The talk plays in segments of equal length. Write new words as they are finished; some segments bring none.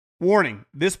Warning,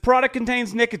 this product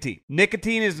contains nicotine.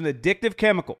 Nicotine is an addictive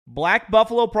chemical. Black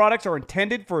Buffalo products are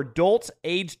intended for adults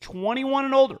aged 21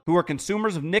 and older who are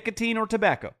consumers of nicotine or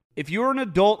tobacco. If you're an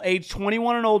adult aged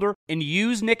 21 and older and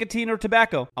use nicotine or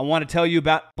tobacco, I want to tell you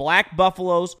about Black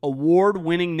Buffalo's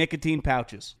award-winning nicotine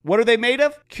pouches. What are they made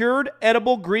of? Cured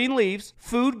edible green leaves,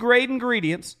 food-grade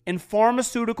ingredients, and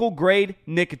pharmaceutical-grade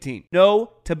nicotine.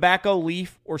 No tobacco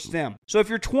leaf or stem. So if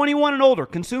you're 21 and older,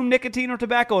 consume nicotine or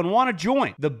tobacco, and want to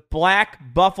join the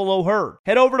Black Buffalo herd,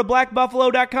 head over to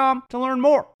blackbuffalo.com to learn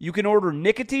more. You can order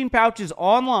nicotine pouches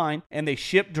online, and they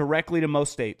ship directly to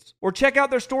most states. Or check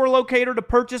out their store locator to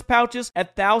purchase pouches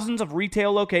at thousands of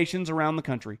retail locations around the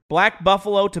country. Black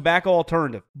Buffalo Tobacco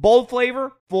Alternative. Bold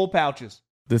flavor, full pouches.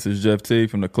 This is Jeff T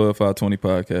from the Club 520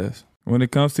 podcast. When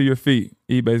it comes to your feet,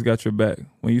 eBay's got your back.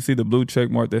 When you see the blue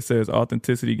check mark that says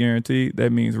authenticity guaranteed,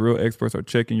 that means real experts are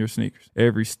checking your sneakers.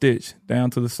 Every stitch, down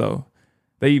to the sole.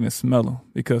 They even smell them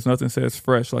because nothing says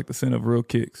fresh like the scent of real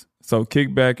kicks. So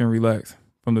kick back and relax.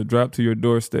 From the drop to your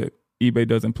doorstep, eBay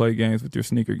doesn't play games with your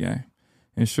sneaker game.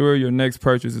 Ensure your next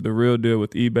purchase is the real deal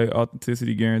with eBay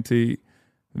Authenticity Guaranteed.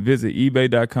 Visit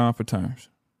ebay.com for terms.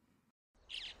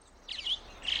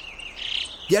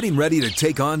 Getting ready to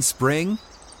take on spring?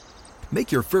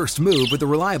 Make your first move with the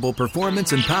reliable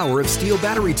performance and power of Steel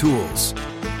battery tools.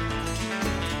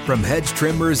 From hedge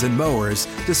trimmers and mowers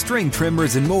to string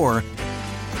trimmers and more,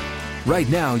 right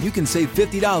now you can save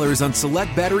 $50 on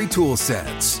select battery tool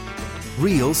sets.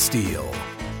 Real Steel.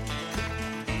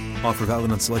 Offer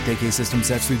valid on select AK system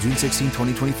sets through June 16,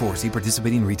 2024. See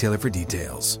participating retailer for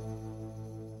details.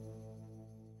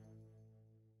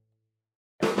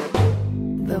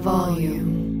 The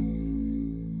volume.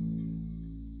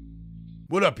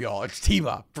 What up, y'all? It's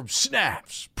T-Bop from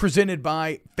Snaps, presented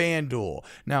by FanDuel.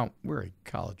 Now, we're a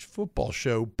college football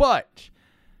show, but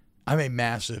I'm a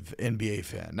massive NBA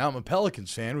fan. Now, I'm a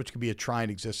Pelicans fan, which can be a trying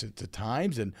existence at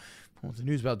times, and well, the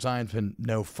news about Zion's been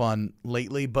no fun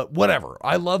lately, but whatever.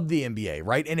 I love the NBA,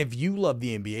 right? And if you love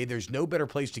the NBA, there's no better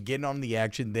place to get in on the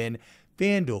action than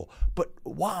FanDuel. But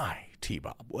why,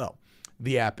 T-Bob? Well,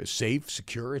 the app is safe,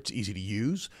 secure, it's easy to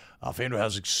use. FanDuel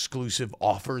has exclusive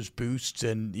offers, boosts,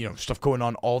 and stuff going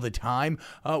on all the time.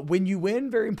 When you win,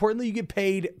 very importantly, you get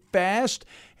paid fast.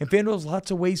 And FanDuel has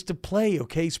lots of ways to play,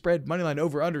 okay? Spread, moneyline,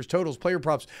 over-unders, totals, player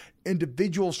props,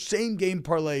 individual same-game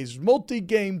parlays,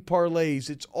 multi-game parlays.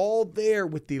 It's all there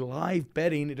with the live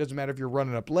betting. It doesn't matter if you're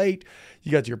running up late,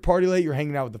 you got to your party late, you're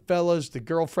hanging out with the fellas, the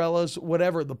girl fellas,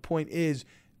 whatever. The point is,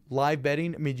 live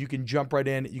betting, I mean, you can jump right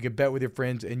in, you can bet with your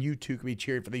friends, and you too can be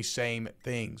cheering for these same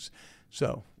things.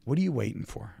 So, what are you waiting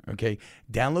for? Okay,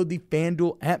 download the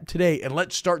FanDuel app today, and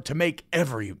let's start to make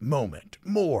every moment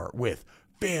more with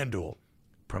FanDuel.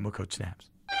 Promo code SNAPS.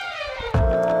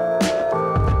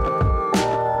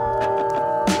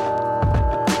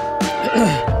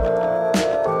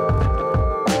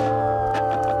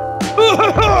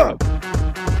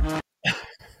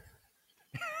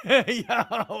 Yo,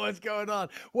 what's going on?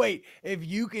 Wait, if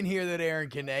you can hear that, Aaron,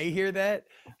 can they hear that?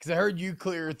 Because I heard you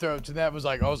clear your throats, and that was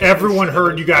like, everyone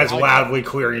heard you guys loudly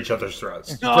clearing each other's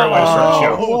throats. Great way to start the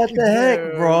show. What the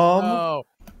heck, bro? Oh,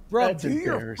 bro, do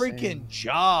your freaking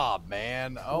job,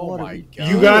 man. Oh my god.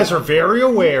 You guys are very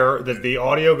aware that the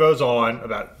audio goes on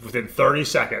about within 30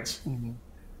 seconds.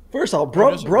 First of all,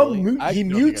 bro, he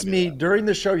mutes me during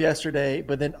the show yesterday,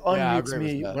 but then unmutes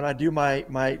me when I do my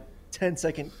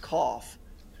 10-second cough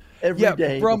every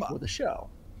day before the show.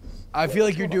 I feel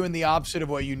like you're doing the opposite of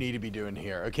what you need to be doing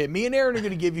here. Okay, me and Aaron are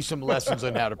going to give you some lessons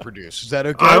on how to produce. Is that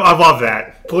okay? I love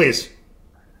that. Please.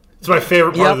 It's my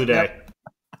favorite part of the day.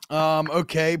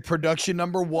 Okay, production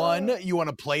number one. You want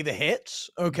to play the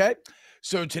hits? Okay.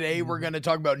 So today we're going to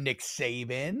talk about Nick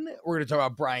Saban. We're going to talk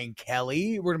about Brian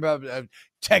Kelly. We're going to talk about a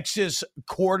Texas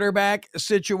quarterback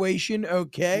situation.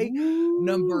 Okay. Ooh.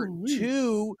 Number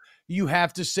two, you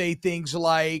have to say things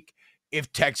like,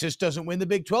 if Texas doesn't win the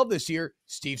Big 12 this year,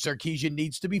 Steve Sarkisian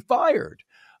needs to be fired.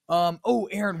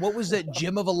 Aaron, what was that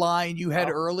gem of a line you had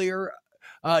earlier?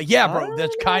 Yeah, bro,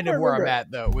 that's kind of where I'm at,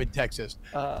 though, with Texas.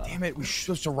 Damn it, we're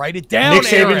supposed to write it down, Nick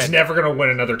Saban's Aaron. never going to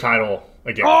win another title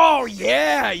again. Oh,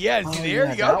 yeah.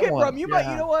 There you go. Okay, bro, you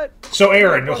know what? So,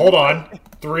 Aaron, hold on.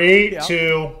 3,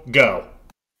 2, go.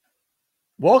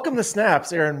 Welcome to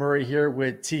Snaps. Aaron Murray here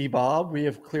with T-Bob. We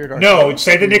have cleared our... No,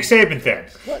 say the Nick Saban thing.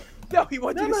 What? No, he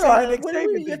wants you to say the Nick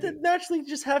Saban. You have to naturally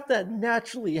just have that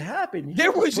naturally happen.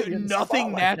 There was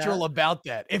nothing natural about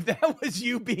that. If that was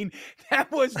you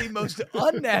that was the most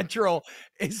unnatural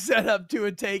setup to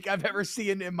a take I've ever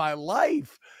seen in my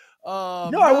life.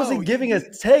 No, I wasn't giving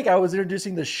a take. I was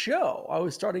introducing the show. I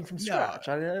was starting from scratch.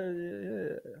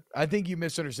 I think you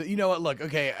misunderstood. You know what? Look,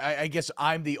 okay, I guess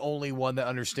I'm the only one that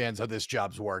understands how this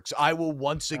job works. I will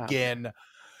once again,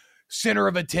 center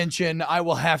of attention. I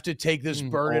will have to take this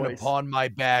burden upon my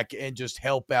back and just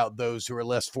help out those who are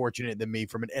less fortunate than me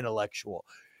from an intellectual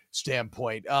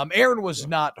standpoint. Aaron was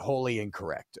not wholly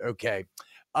incorrect. Okay.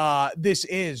 This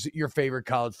is your favorite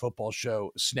college football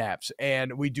show, Snaps,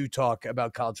 and we do talk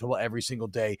about college football every single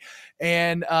day.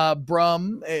 And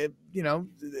Brum,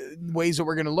 ways that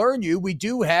we're going to learn you, we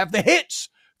do have the hits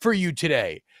for you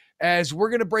today, as we're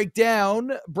going to break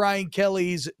down Brian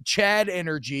Kelly's Chad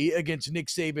energy against Nick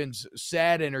Saban's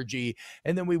sad energy.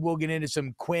 And then we will get into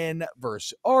some Quinn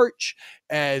versus Arch,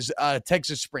 as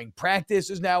Texas spring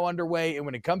practice is now underway. And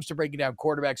when it comes to breaking down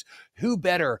quarterbacks, who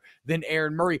better than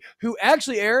Aaron Murray, who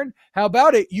actually, Aaron, how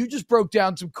about it? You just broke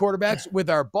down some quarterbacks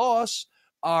with our boss,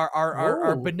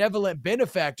 our benevolent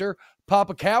benefactor,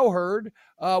 Papa Cowherd.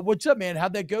 What's up, man?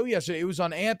 How'd that go yesterday? It was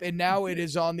on AMP, and now it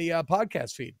is on the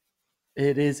podcast feed.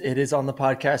 It is on the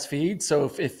podcast feed. So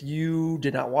if you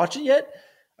did not watch it yet,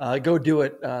 go do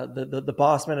it. The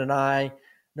Bossman and I,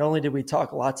 not only did we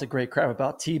talk lots of great crap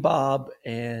about T-Bob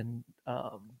and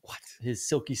his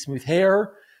silky smooth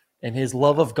hair and his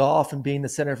love of golf and being the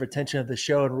center of attention of the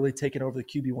show and really taking over the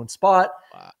QB1 spot.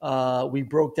 Wow. We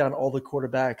broke down all the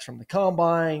quarterbacks from the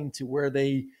combine to where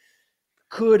they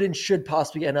could and should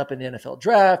possibly end up in the NFL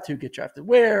draft, who get drafted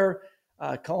where.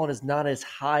 Colin is not as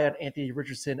high on Anthony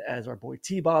Richardson as our boy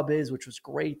T-Bob is, which was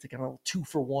great to kind of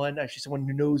 2-for-1. Actually, someone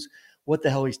who knows what the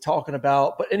hell he's talking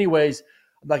about. But anyways,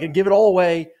 I'm not going to give it all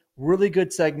away. Really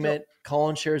good segment. Yep.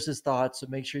 Colin shares his thoughts, so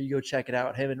make sure you go check it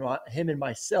out. Him and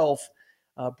myself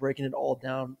breaking it all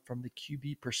down from the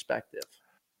QB perspective.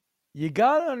 You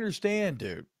got to understand,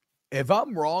 dude, if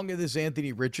I'm wrong in this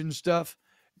Anthony Richardson stuff,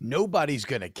 nobody's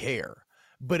going to care.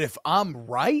 But if I'm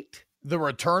right, the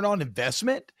return on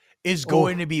investment is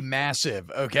going to be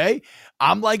massive, okay?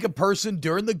 I'm like a person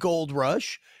during the gold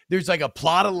rush. There's like a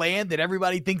plot of land that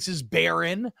everybody thinks is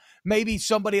barren. Maybe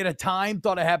somebody at a time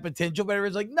thought it had potential, but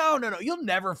everyone's like, no, you'll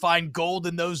never find gold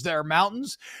in those there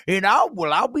mountains. And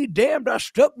I'll be damned. I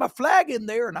stuck my flag in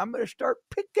there, and I'm going to start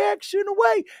pickaxing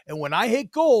away. And when I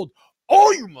hit gold,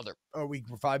 all you we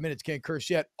for 5 minutes, can't curse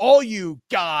yet. All you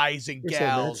guys and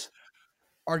gals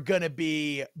are going to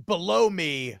be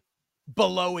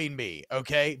belowing me,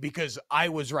 okay? Because I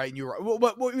was right and you were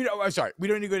right. Well, I'm sorry. We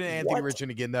don't need to go to Anthony Richardson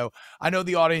again, though. I know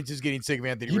the audience is getting sick of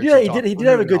Anthony Richardson. He did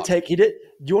have a good take. He did.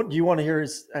 Do you want to hear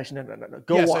his? Actually, no.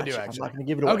 Go watch it. I'm not going to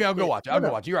give it away. Okay, I'll go watch it. I'll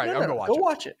go watch it. You're right. I'll go watch it. Go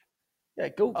watch it. Yeah,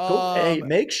 go. Hey,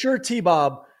 make sure,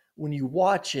 T-Bob, when you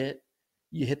watch it,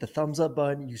 you hit the thumbs up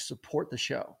button. You support the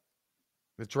show.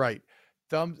 That's right.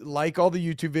 Like all the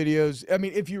YouTube videos. I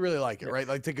mean, if you really like it, right?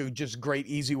 Like, take a just great,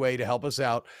 easy way to help us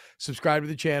out. Subscribe to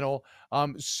the channel.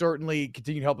 Certainly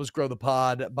continue to help us grow the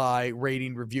pod by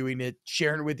rating, reviewing it,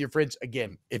 sharing it with your friends.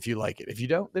 Again, if you like it. If you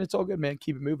don't, then it's all good, man.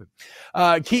 Keep it moving.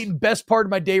 Keaton, best part of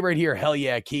my day right here. Hell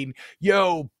yeah, Keaton.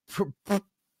 Yo,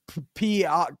 P.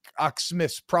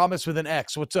 Oxsmith's promise with an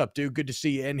X. What's up, dude? Good to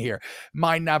see you in here.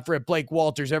 Mine not for it. Blake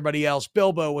Walters, everybody else.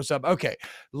 Bilbo, what's up? Okay,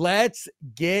 let's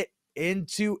get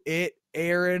into it.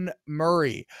 Aaron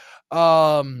Murray.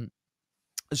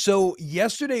 So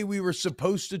yesterday we were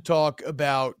supposed to talk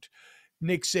about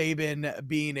Nick Saban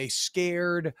being a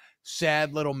scared,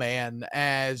 sad little man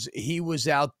as he was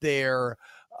out there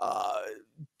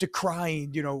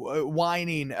decrying,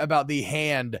 whining about the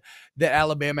hand that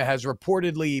Alabama has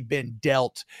reportedly been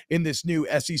dealt in this new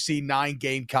SEC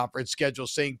 9-game conference schedule,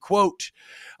 saying, quote,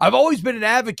 "I've always been an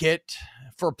advocate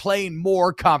for playing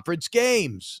more conference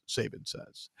games," Saban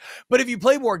says. "But if you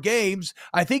play more games,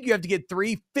 I think you have to get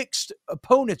 3 fixed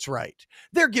opponents right.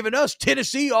 They're giving us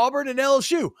Tennessee, Auburn, and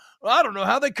LSU. Well, I don't know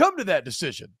how they come to that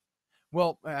decision."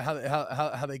 Well,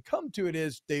 how they come to it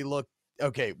is they look,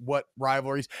 okay, what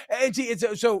rivalries? And see,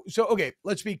 so okay,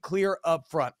 let's be clear up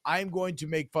front. I'm going to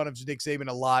make fun of Nick Saban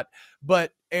a lot,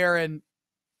 but Aaron,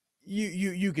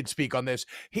 you can speak on this.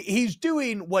 He's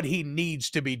doing what he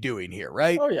needs to be doing here,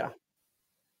 right? Oh, yeah.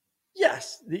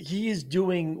 Yes, he is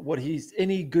doing what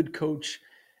any good coach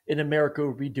in America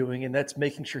would be doing, and that's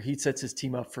making sure he sets his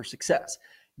team up for success.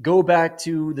 Go back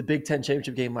to the Big Ten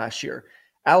championship game last year.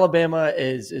 Alabama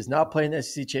is not playing the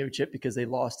SEC championship because they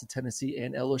lost to Tennessee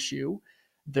and LSU.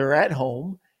 They're at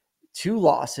home, 2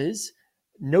 losses.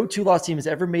 No 2-loss team has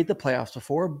ever made the playoffs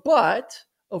before, but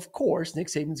of course, Nick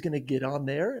Saban's going to get on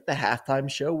there at the halftime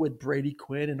show with Brady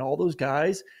Quinn and all those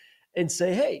guys and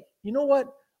say, hey, you know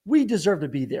what? We deserve to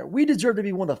be there. We deserve to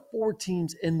be one of the 4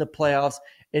 teams in the playoffs,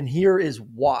 and here is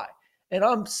why. And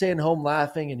I'm sitting home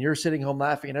laughing, and you're sitting home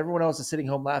laughing, and everyone else is sitting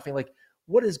home laughing. Like,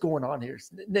 what is going on here?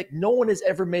 Nick, no one has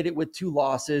ever made it with 2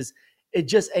 losses. It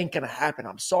just ain't going to happen.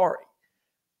 I'm sorry.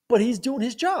 But he's doing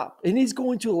his job, and he's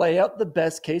going to lay out the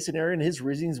best case scenario and his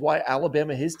reasons why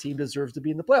Alabama, his team, deserves to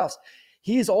be in the playoffs.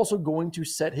 He is also going to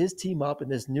set his team up in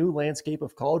this new landscape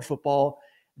of college football,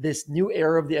 this new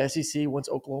era of the SEC once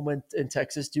Oklahoma and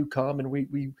Texas do come and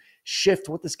we shift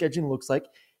what the scheduling looks like.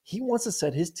 He wants to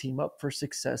set his team up for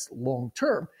success long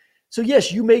term. So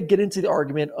yes, you may get into the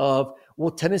argument of, well,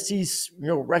 Tennessee's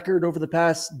record over the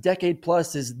past decade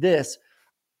plus is this.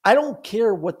 I don't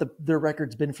care what their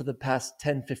record's been for the past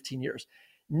 10, 15 years.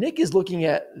 Nick is looking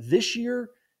at this year,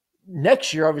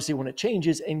 next year, obviously, when it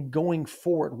changes, and going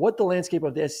forward, what the landscape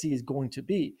of the SEC is going to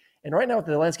be. And right now, what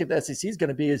the landscape of the SEC is going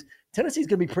to be is Tennessee's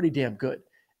going to be pretty damn good.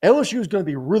 LSU is going to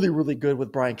be really, really good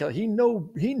with Brian Kelly. He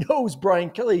knows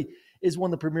Brian Kelly is one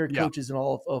of the premier coaches in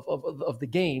all of the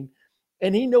game.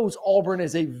 And he knows Auburn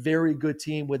is a very good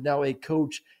team with now a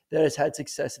coach that has had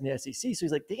success in the SEC. So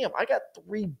he's like, damn, I got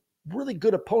 3 really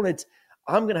good opponents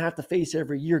I'm going to have to face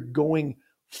every year going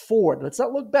forward. Let's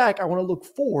not look back. I want to look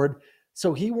forward.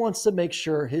 So he wants to make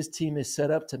sure his team is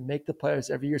set up to make the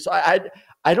playoffs every year. So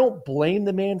I don't blame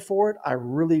the man for it. I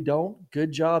really don't.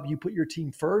 Good job. You put your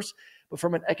team first. But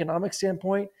from an economic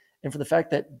standpoint, and for the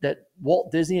fact that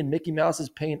Walt Disney and Mickey Mouse is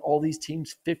paying all these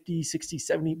teams 50, 60,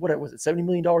 70, what was it, $70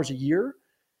 million a year?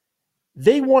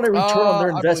 They want a return on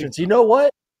their investments. You know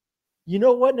what?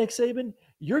 Nick Saban?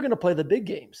 You're going to play the big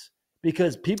games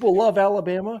because people love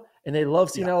Alabama, and they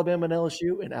love seeing Alabama and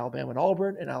LSU and Alabama and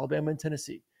Auburn and Alabama and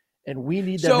Tennessee. And we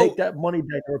need to make that money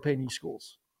back to our paying these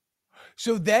schools.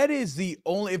 So that is the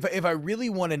only, if I really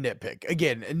want to nitpick,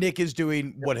 again, Nick is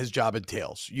doing what his job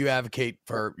entails. You advocate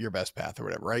for your best path or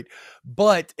whatever, right?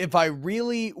 But if I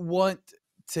really want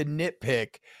to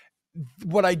nitpick,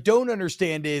 what I don't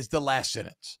understand is the last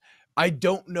sentence. I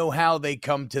don't know how they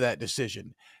come to that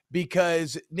decision,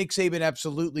 because Nick Saban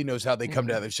absolutely knows how they come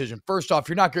to that decision. First off,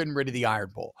 you're not getting rid of the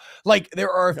Iron Bowl. Like,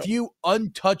 there are a few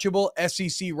untouchable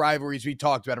SEC rivalries we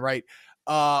talked about, right?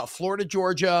 Florida,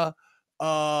 Georgia,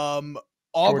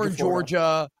 Auburn,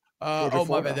 Georgia. Oh,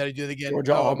 my bad. Did I do it again?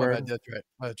 Georgia, Auburn. My bad.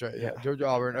 That's right. Yeah. Georgia,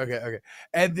 Auburn. Okay.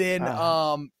 And then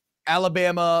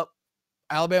Alabama,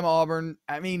 Auburn.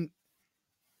 I mean,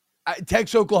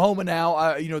 Texas, Oklahoma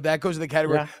now, that goes in the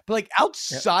category. Yeah. But like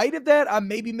outside of that, I'm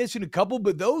maybe missing a couple,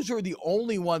 but those are the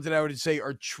only ones that I would say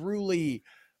are truly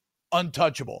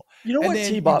untouchable. You know what,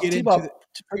 T-Bob,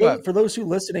 for those who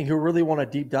listening who really want to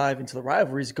deep dive into the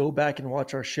rivalries, go back and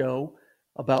watch our show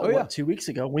about 2 weeks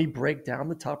ago. We break down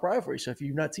the top rivalries. So if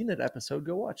you've not seen that episode,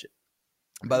 go watch it.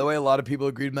 By the way, a lot of people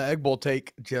agreed with my Egg Bowl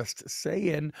take. Just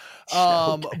saying.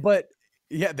 But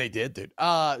yeah, they did, dude.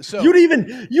 So you'd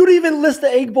even list the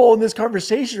Egg Bowl in this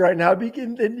conversation right now,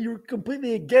 and you're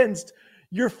completely against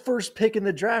your first pick in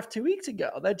the draft 2 weeks ago.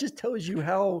 That just tells you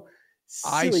how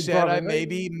I said I may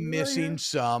be missing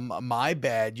some. My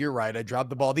bad. You're right. I dropped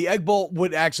the ball. The Egg Bowl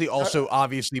would actually also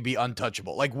obviously be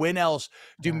untouchable. Like, when else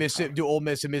do Ole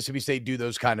Miss and Mississippi State do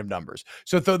those kind of numbers?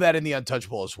 So throw that in the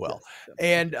untouchable as well.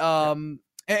 Yes.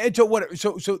 And so what?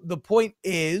 So the point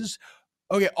is,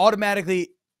 okay,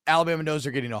 automatically Alabama knows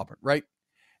they're getting Auburn, right?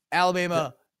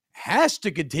 Alabama has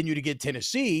to continue to get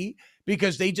Tennessee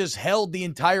because they just held the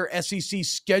entire SEC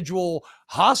schedule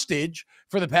hostage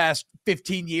for the past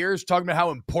 15 years, talking about how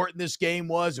important this game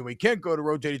was, and we can't go to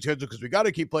rotating schedule because we got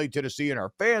to keep playing Tennessee, and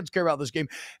our fans care about this game.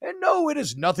 And no, it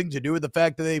has nothing to do with the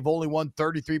fact that they've only won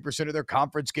 33% of their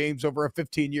conference games over a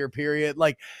 15-year period.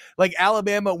 Like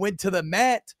Alabama went to the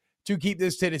mat to keep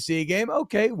this Tennessee game.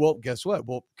 Okay, well, guess what?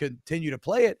 We'll continue to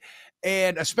play it.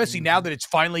 And especially now that it's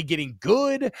finally getting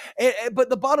good. But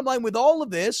the bottom line with all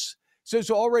of this, so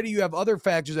already you have other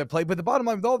factors at play, but the bottom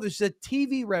line with all of this is that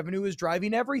TV revenue is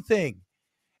driving everything.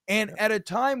 And at a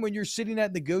time when you're sitting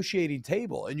at the negotiating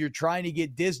table and you're trying to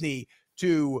get Disney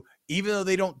to, even though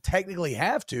they don't technically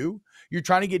have to, you're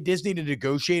trying to get Disney to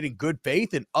negotiate in good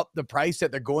faith and up the price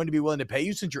that they're going to be willing to pay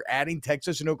you, since you're adding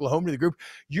Texas and Oklahoma to the group.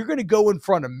 You're going to go in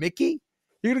front of Mickey.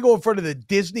 You're going to go in front of the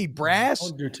Disney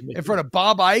brass, in front of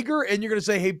Bob Iger, and you're going to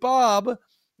say, hey, Bob,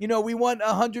 we want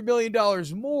 $100 million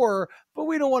more, but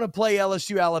we don't want to play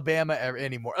LSU, Alabama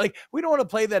anymore. Like, we don't want to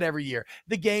play that every year.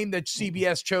 The game that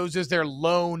CBS chose as their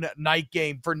lone night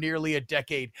game for nearly a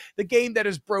decade. The game that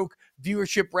has broke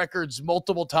viewership records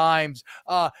multiple times.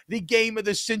 The game of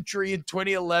the century in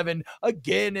 2011,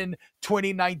 again in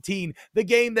 2019. The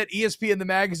game that ESPN the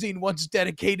magazine once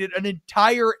dedicated an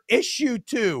entire issue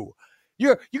to.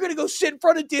 You're going to go sit in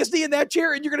front of Disney in that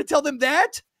chair and you're going to tell them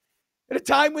that? At a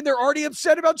time when they're already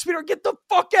upset about Speeder? Get the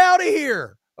fuck out of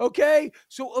here, okay?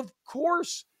 So, of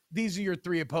course, these are your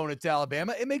 3 opponents,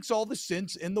 Alabama. It makes all the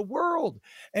sense in the world.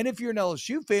 And if you're an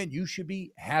LSU fan, you should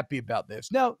be happy about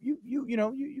this. Now,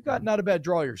 you got not a bad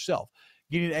draw yourself,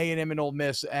 getting A&M and Ole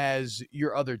Miss as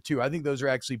your other 2. I think those are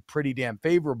actually pretty damn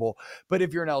favorable. But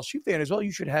if you're an LSU fan as well,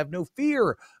 you should have no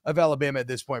fear of Alabama at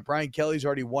this point. Brian Kelly's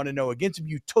already 1-0 against him.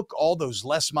 You took all those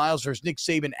Les Miles versus Nick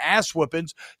Saban ass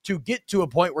whoopings to get to a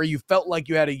point where you felt like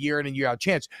you had a year in and year out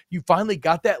chance. You finally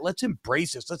got that. Let's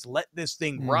embrace this. Let's let this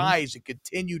thing rise and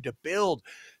continue to build.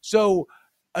 So,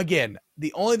 again,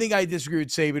 the only thing I disagree with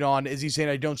Saban on is he's saying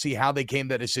I don't see how they came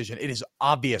to that decision. It is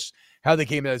obvious how they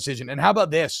came to that decision. And how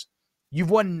about this? You've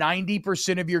won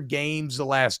 90% of your games the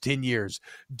last 10 years.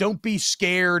 Don't be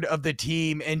scared of the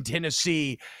team in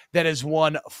Tennessee that has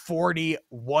won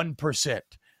 41%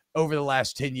 over the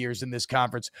last 10 years in this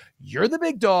conference. You're the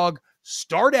big dog.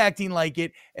 Start acting like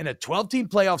it in a 12-team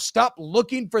playoff. Stop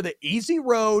looking for the easy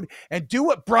road and do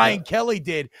what Brian Kelly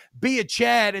did. Be a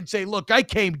Chad and say, look, I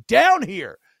came down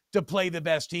here to play the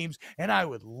best teams, and I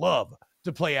would love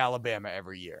to play Alabama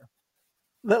every year.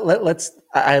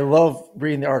 I love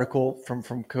reading the article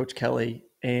from Coach Kelly,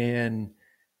 and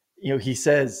he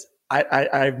says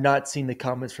I've not seen the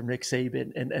comments from Nick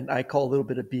Saban, and I call a little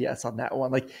bit of BS on that one.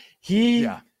 Like he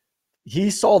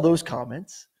saw those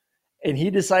comments, and he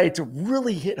decided to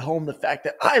really hit home the fact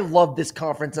that I love this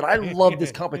conference and I love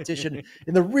this competition,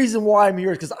 and the reason why I'm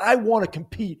here is because I want to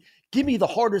compete. Give me the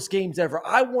hardest games ever.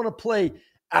 I want to play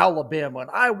Alabama,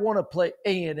 and I want to play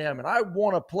A&M, and I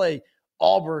want to play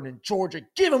Auburn and Georgia.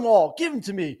 Give them all. Give them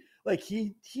to me. Like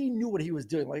he knew what he was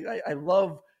doing. Like I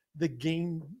love the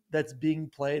game that's being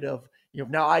played of,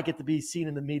 now I get to be seen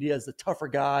in the media as the tougher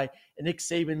guy, and Nick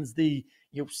Saban's the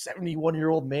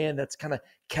 71-year-old man that's kind of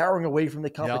cowering away from the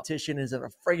competition, isn't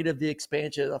afraid of the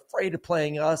expansion, afraid of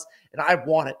playing us, and I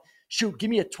want it. Shoot, give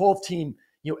me a 12-team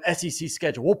SEC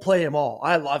schedule. We'll play them all.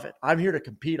 I love it. I'm here to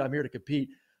compete.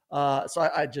 So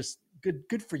I just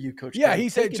good for you, Coach. Yeah, Kelly. he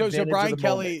said so. Brian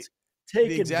Kelly.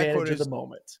 Take advantage of the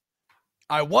moment.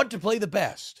 I want to play the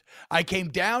best. I came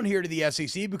down here to the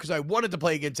SEC because I wanted to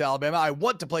play against Alabama. I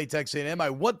want to play Texas A&M. I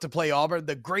want to play Auburn,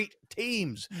 the great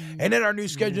teams. And then our new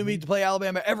schedule means to play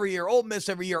Alabama every year, Ole Miss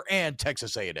every year, and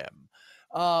Texas A&M.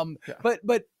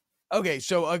 But okay,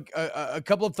 so a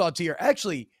couple of thoughts here.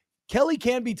 Actually, Kelly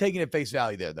can be taken at face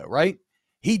value there, though, right?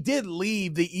 He did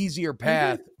leave the easier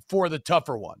path for the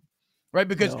tougher one, right?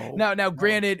 Because now,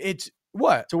 granted, it's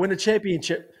what? To win a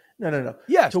championship. No.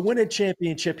 Yes. To win a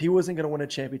championship, he wasn't going to win a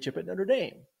championship at Notre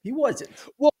Dame. He wasn't.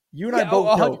 Well, you and I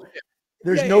both know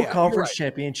there's no conference right.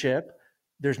 championship.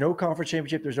 There's no conference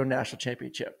championship. There's no national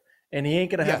championship. And he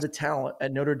ain't going to have the talent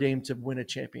at Notre Dame to win a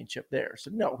championship there. So,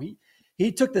 no,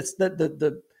 he took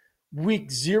the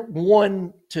week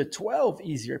 1 to 12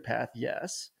 easier path,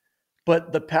 yes.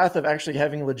 But the path of actually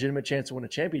having a legitimate chance to win a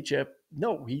championship,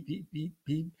 no, he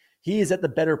is at the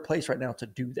better place right now to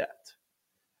do that.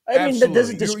 I mean, that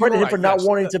doesn't discredit him for not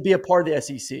wanting to be a part of the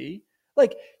SEC.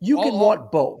 Like, you can want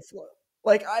both.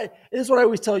 Like, this is what I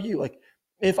always tell you. Like,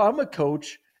 if I'm a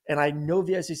coach and I know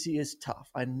the SEC is tough,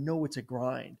 I know it's a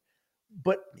grind,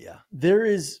 but there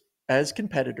is, as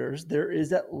competitors, there is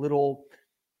that little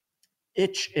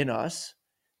itch in us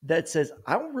that says,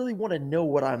 I don't really want to know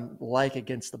what I'm like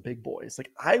against the big boys.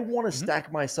 Like, I want to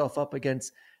stack myself up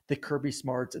against the Kirby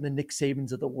Smarts and the Nick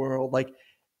Sabans of the world. Like,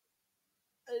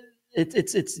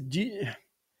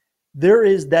 there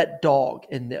is that dog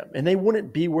in them, and they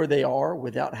wouldn't be where they are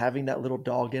without having that little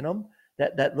dog in them,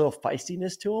 that little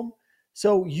feistiness to them.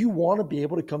 So you want to be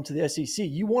able to come to the SEC.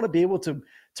 You want to be able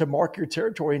to mark your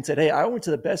territory and say, hey, I went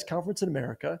to the best conference in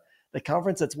America, the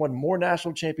conference that's won more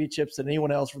national championships than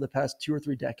anyone else for the past 2 or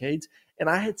 3 decades, and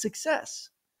I had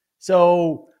success.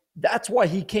 So that's why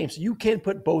he came. So you can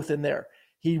put both in there.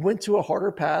 He went to a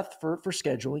harder path for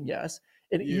scheduling, yes.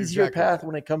 An easier path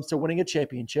when it comes to winning a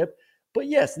championship. But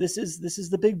yes, this is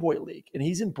the big boy league, and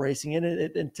he's embracing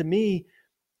it. And to me,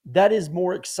 that is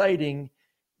more exciting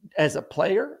as a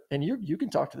player. And you can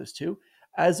talk to this too.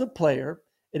 As a player,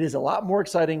 it is a lot more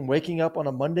exciting waking up on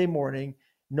a Monday morning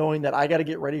knowing that I got to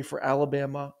get ready for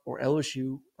Alabama or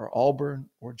LSU or Auburn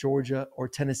or Georgia or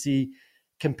Tennessee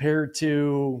compared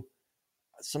to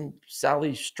some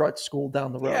Sally Strutt school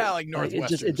down the road. Yeah, like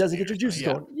Northwestern. It doesn't get your juices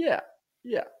going. Yeah.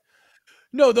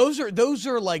 No, those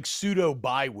are like pseudo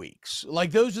bye weeks.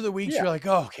 Like those are the weeks you're like,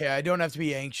 oh, okay, I don't have to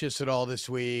be anxious at all this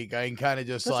week. I can kind of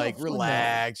just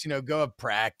relax, go have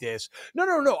practice.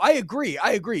 No. I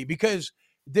agree because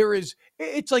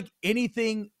it's like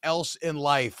anything else in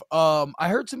life. I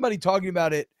heard somebody talking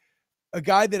about it, a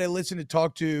guy that I listen to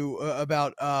talk to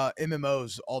about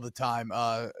MMOs all the time,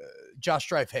 Josh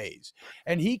Strife Hayes,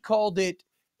 and he called it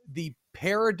the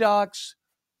paradox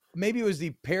maybe it was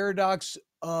the paradox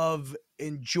of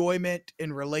enjoyment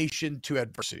in relation to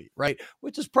adversity, right?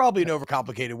 Which is probably an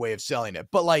overcomplicated way of selling it.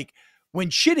 But like when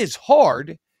shit is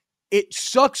hard, it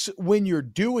sucks when you're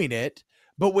doing it.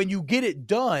 But when you get it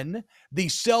done, the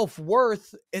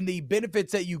self-worth and the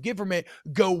benefits that you get from it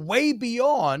go way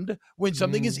beyond when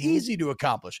something is easy to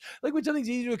accomplish. Like when something's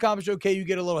easy to accomplish, okay, you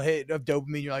get a little hit of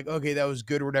dopamine. You're like, okay, that was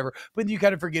good or whatever. But then you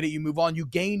kind of forget it. You move on. You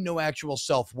gain no actual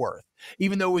self-worth,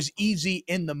 even though it was easy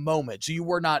in the moment. So you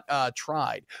were not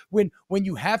tried. When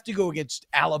you have to go against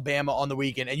Alabama on the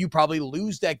weekend and you probably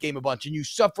lose that game a bunch and you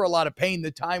suffer a lot of pain, the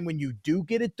time when you do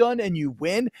get it done and you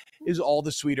win is all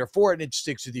the sweeter for it, and it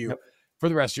sticks with you for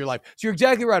the rest of your life. So you're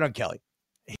exactly right on Kelly.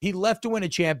 He left to win a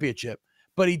championship,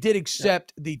 but he did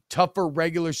accept the tougher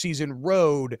regular season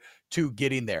road to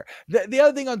getting there. The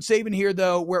other thing on Saban here,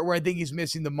 though, where I think he's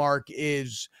missing the mark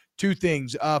is two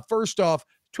things. First off,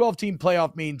 12-team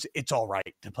playoff means it's all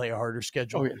right to play a harder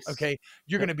schedule. Okay,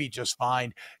 you're going to be just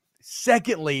fine.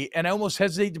 Secondly, and I almost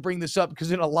hesitate to bring this up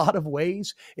because in a lot of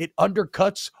ways it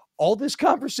undercuts all this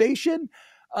conversation,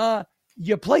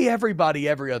 you play everybody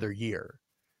every other year.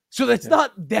 So that's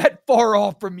not that far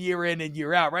off from year in and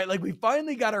year out, right? Like we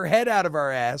finally got our head out of our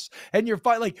ass and you're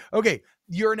like, okay,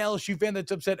 you're an LSU fan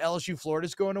that's upset LSU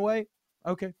Florida's going away.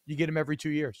 Okay. You get him every 2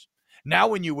 years. Now,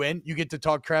 when you win, you get to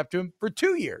talk crap to him for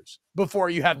 2 years before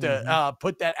you have to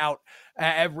put that out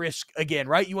at risk again,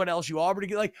 right? You want LSU Auburn to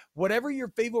get like whatever your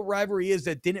favorite rivalry is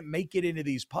that didn't make it into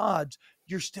these pods,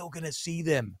 you're still going to see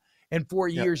them. In 4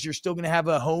 years, you're still going to have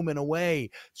a home and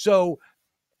away. So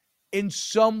in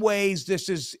some ways,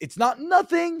 it's not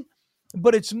nothing,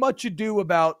 but it's much ado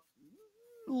about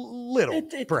little,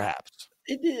 perhaps.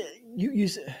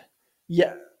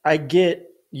 I get,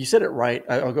 you said it right.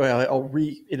 I'll go ahead. I'll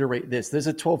reiterate this. There's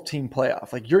a 12-team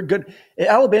playoff. Like you're good at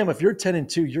Alabama. If you're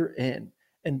 10-2, you're in.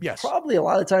 And probably a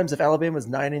lot of times if Alabama's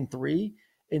 9-3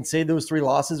 and say those 3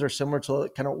 losses are similar to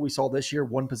kind of what we saw this year,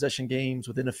 1 possession games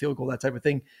within a field goal, that type of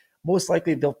thing, most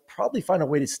likely they'll probably find a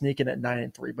way to sneak in at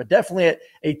 9-3, but definitely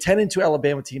a 10-2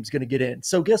 Alabama team is going to get in.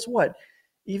 So guess what?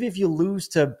 Even if you lose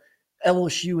to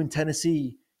LSU and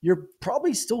Tennessee, you're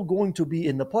probably still going to be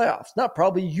in the playoffs. Not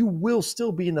probably, you will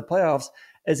still be in the playoffs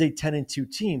as a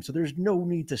 10-2 team. So there's no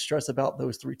need to stress about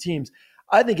those 3 teams.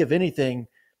 I think if anything,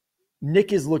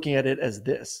 Nick is looking at it as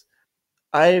this.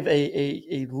 I have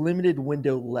a limited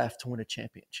window left to win a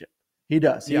championship. He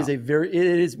does. He is it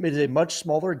is a much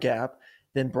smaller gap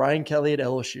than Brian Kelly at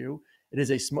LSU. It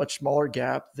is a much smaller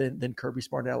gap than Kirby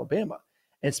Smart at Alabama.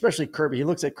 And especially Kirby. He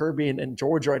looks at Kirby and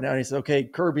Georgia right now and he says, okay,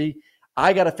 Kirby,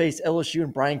 I got to face LSU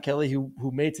and Brian Kelly, who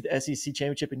made it to the SEC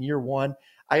championship in year 1.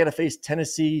 I got to face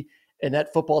Tennessee and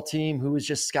that football team who is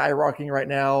just skyrocketing right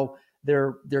now.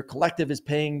 Their collective is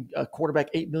paying a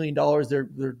quarterback $8 million.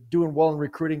 They're doing well in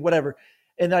recruiting, whatever.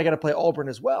 And then I got to play Auburn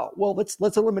as well. Well, let's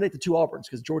eliminate the 2 Auburns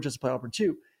because Georgia has to play Auburn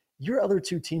too. Your other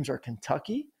 2 teams are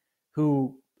Kentucky,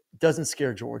 who doesn't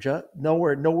scare Georgia,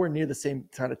 nowhere near the same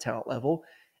kind of talent level,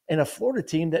 and a Florida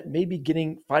team that may be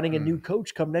finding a new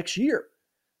coach come next year.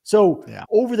 So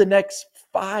over the next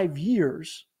 5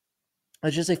 years,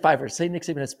 let's just say 5 years, say Nick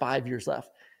Saban has 5 years left.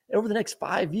 Over the next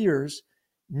 5 years,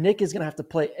 Nick is going to have to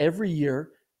play every year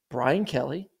Brian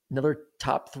Kelly, another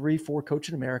top 3-4 coach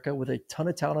in America with a ton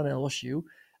of talent on LSU,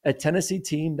 a Tennessee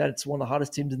team that's one of the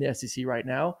hottest teams in the SEC right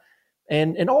now,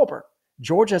 and Auburn.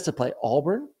 Georgia has to play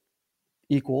Auburn,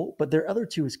 equal, but their other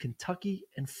 2 is Kentucky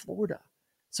and Florida.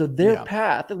 So their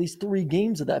path, at least 3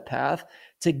 games of that path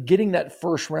to getting that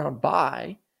first round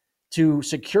bye to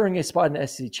securing a spot in the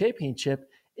SEC championship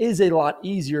is a lot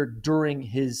easier during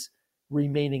his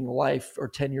remaining life or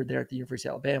tenure there at the University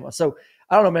of Alabama. So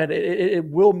I don't know, man, it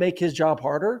will make his job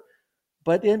harder,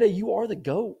 but at the end of the day, you are the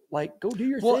GOAT. Like, go do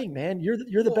your thing, man. You're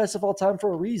the best of all time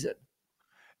for a reason.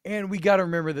 And we got to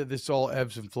remember that this all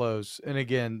ebbs and flows. And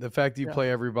again, the fact that you play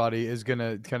everybody is going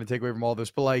to kind of take away from all this.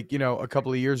 But like, a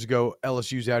couple of years ago,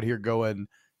 LSU's out here going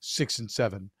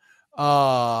 6-7,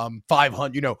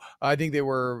 500, I think they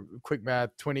were, quick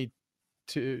math,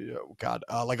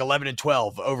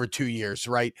 11-12 over 2 years,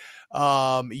 right?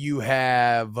 You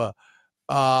have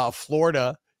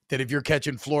Florida, that if you're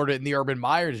catching Florida in the Urban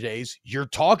Meyer days, you're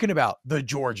talking about the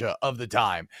Georgia of the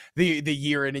time, the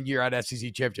year in and year out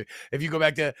SEC championship. If you go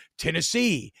back to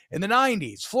Tennessee in the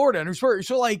 90s, Florida under Spurs.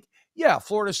 So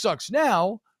Florida sucks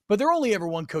now, but they're only ever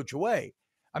 1 coach away.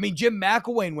 I mean, Jim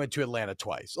McElwain went to Atlanta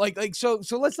twice. So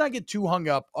let's not get too hung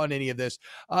up on any of this.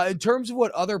 In terms of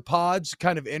what other pods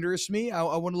kind of interest me, I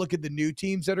want to look at the new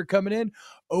teams that are coming in.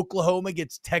 Oklahoma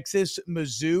gets Texas,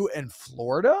 Mizzou, and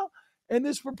Florida. in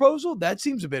this proposal. That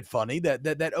seems a bit funny.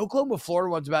 That Oklahoma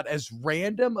Florida one's about as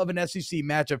random of an SEC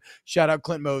matchup. Shout out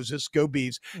Clint Moses, go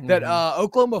Bees. That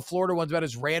Oklahoma Florida one's about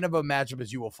as random of a matchup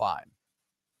as you will find.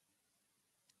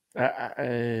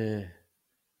 I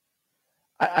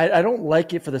don't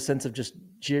like it for the sense of just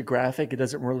geographic. It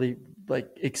doesn't really like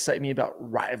excite me about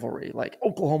rivalry. Like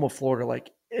Oklahoma, Florida, like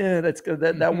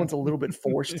that one's a little bit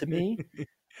forced to me.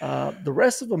 The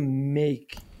rest of them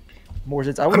make more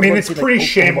sense. It's pretty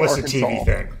shameless a TV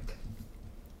thing.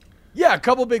 Yeah, a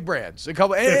couple big brands. It's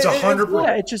 100%.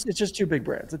 Yeah, it's just two big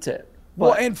brands. That's it.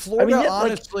 Well, and Florida,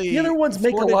 honestly, the other ones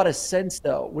make a lot of sense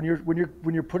though. When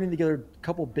you're putting together a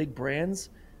couple big brands.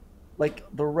 Like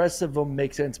the rest of them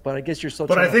make sense, but I guess you're still.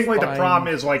 But I think like the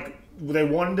problem is like they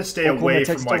wanted to stay away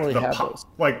from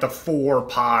like the 4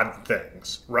 pod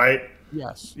things, right?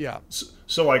 Yes, yeah.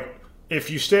 So like if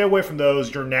you stay away from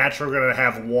those, you're naturally going to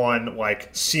have one like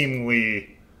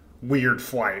seemingly weird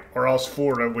flight, or else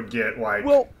Florida would get like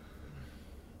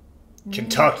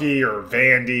Kentucky or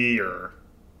Vandy, or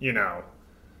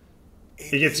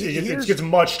it gets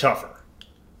much tougher.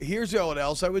 Here's what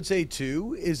else I would say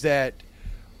too is that.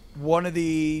 One of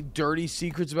the dirty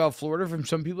secrets about Florida from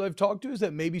some people I've talked to is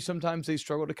that maybe sometimes they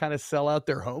struggle to kind of sell out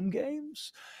their home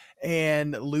games,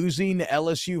 and losing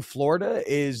LSU Florida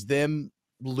is them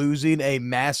losing a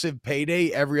massive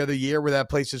payday every other year where that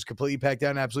place is completely packed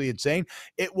out and absolutely insane.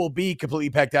 It will be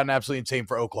completely packed out and absolutely insane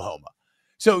for Oklahoma.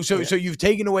 So you've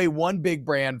taken away one big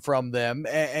brand from them,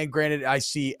 and granted, I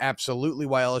see absolutely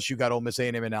why LSU got Ole Miss,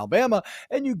 A&M, and Alabama,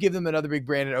 and you give them another big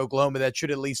brand in Oklahoma that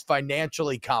should at least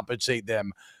financially compensate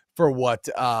them for what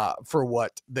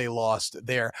they lost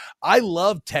there. I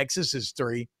love Texas's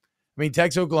 3. I mean,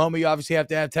 Texas, Oklahoma, you obviously have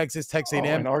to have Texas A&M,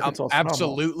 and Arkansas,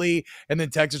 absolutely, and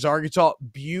then Texas, Arkansas,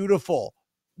 beautiful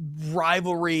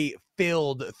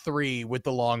rivalry-filled 3 with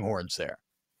the Longhorns there.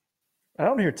 I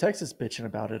don't hear Texas bitching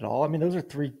about it at all. I mean, those are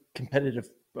 3 competitive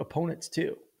opponents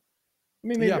too. I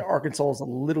mean, maybe Arkansas is a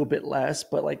little bit less,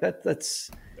 but like that's.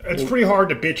 It's pretty hard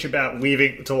to bitch about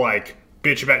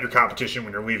bitch about your competition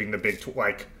when you're leaving the Big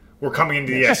like. We're coming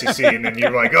into the SEC, and then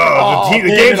you're like, the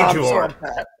games are too hard.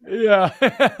 Yeah,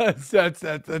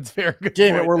 that's fair.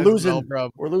 Damn it, we're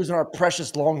losing our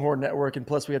precious Longhorn network, and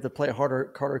plus we have to play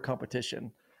harder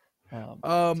competition.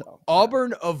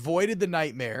 Auburn avoided the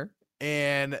nightmare,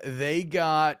 and they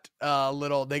got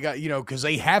because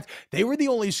they were the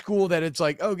only school that it's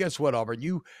like, oh, guess what, Auburn,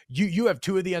 you have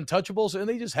 2 of the untouchables, and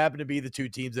they just happen to be the 2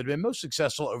 teams that have been most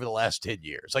successful over the last 10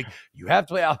 years. Like, you have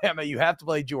to play Alabama, you have to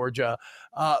play Georgia.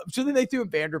 So then they threw in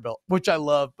Vanderbilt, which I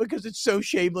love because it's so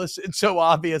shameless and so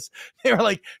obvious. They were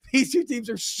like, these 2 teams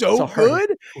are so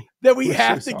good that we're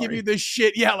have to give you this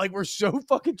shit. Yeah, like, we're so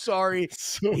fucking sorry.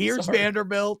 Here's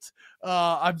Vanderbilt.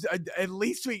 At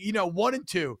least 1 and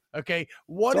 2. Okay,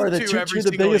 1 and 2 every two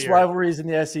the biggest year. Rivalries in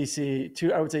the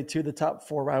SEC. I would say 2 of the top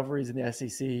 4 rivalries in the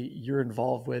SEC. You're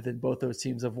involved with, and both those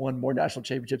teams have won more national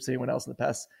championships than anyone else in the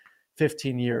past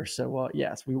 15 years. So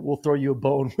yes, we will throw you a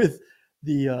bone with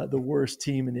the worst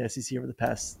team in the SEC over the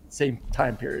past same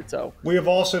time period. So we have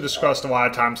also discussed a lot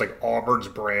of times like Auburn's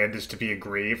brand is to be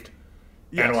aggrieved.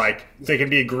 Yes. And like they can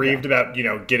be aggrieved about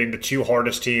getting the 2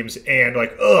 hardest teams, and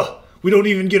like we don't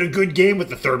even get a good game with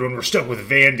the 3rd one. We're stuck with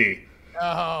Vandy.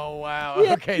 Oh wow!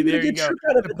 Yeah, okay, there you go.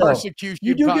 The persecution.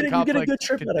 You get a good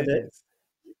trip out of it.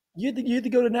 You had to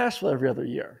go to Nashville every other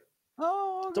year.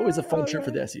 Oh, okay. It's always a fun trip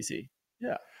for the SEC.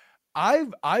 Yeah.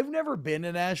 I've never been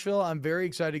to Nashville. I'm very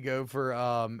excited to go for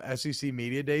SEC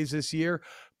Media Days this year.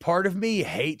 Part of me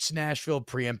hates Nashville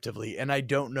preemptively, and I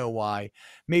don't know why.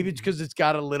 Maybe it's because it's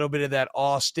got a little bit of that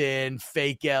Austin,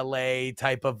 fake LA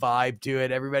type of vibe to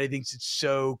it. Everybody thinks it's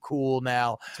so cool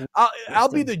now. I'll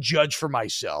be the judge for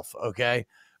myself, okay?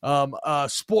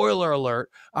 Spoiler alert,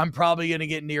 I'm probably going to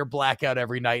get near blackout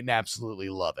every night and absolutely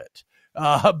love it.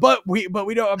 But we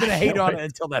don't. I'm going to hate on it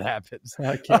until that happens.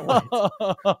 I can't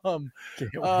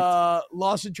wait.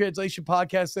 Lost in Translation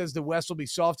podcast says the West will be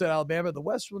soft at Alabama. The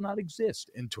West will not exist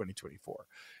in 2024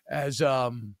 as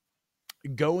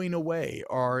going away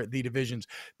are the divisions.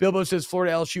 Bilbo says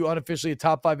Florida LSU unofficially a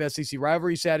top 5 SEC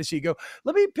rivalry. Sad to see you go.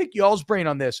 Let me pick y'all's brain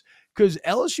on this because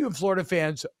LSU and Florida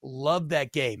fans love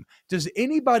that game. Does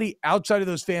anybody outside of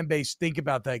those fan base think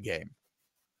about that game?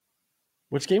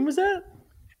 Which game was that?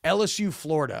 LSU,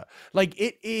 Florida. Like,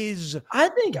 it is, I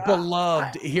think,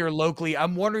 beloved here locally.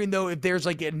 I'm wondering, though, if there's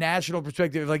like a national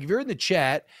perspective. Like, if you're in the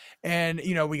chat and,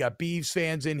 we got Beavs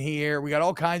fans in here, we got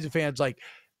all kinds of fans. Like,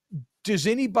 does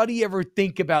anybody ever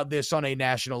think about this on a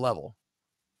national level?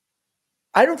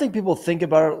 I don't think people think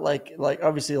about it like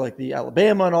obviously like the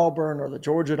Alabama and Auburn or the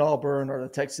Georgia and Auburn or the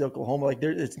Texas, Oklahoma. Like,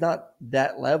 it's not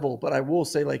that level. But I will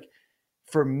say, like,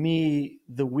 for me,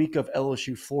 the week of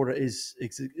LSU Florida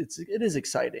it is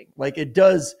exciting. Like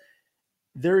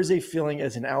there is a feeling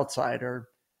as an outsider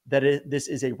that this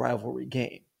is a rivalry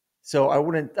game. So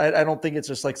I don't think it's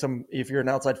just like if you're an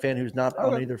outside fan who's not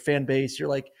on either fan base, you're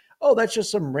like, oh, that's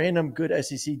just some random good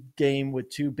SEC game with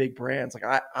two big brands.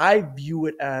 Like I view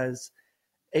it as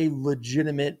a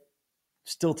legitimate,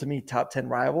 still to me, top 10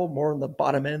 rival, more on the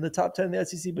bottom end of the top 10 in the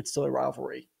SEC, but still a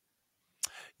rivalry.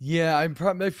 Yeah, they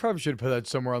probably should have put that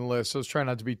somewhere on the list. So I was trying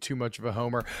not to be too much of a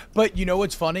homer. But you know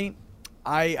what's funny?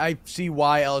 I see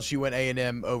why LSU went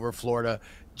A&M over Florida.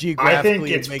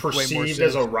 Geographically, I think it's perceived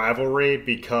as a rivalry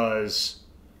because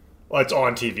it's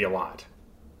on TV a lot.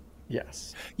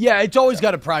 Yes. Yeah, it's always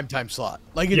got a primetime slot.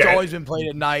 Like it's always been played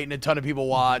at night and a ton of people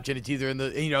watch, and it's either in the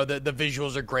the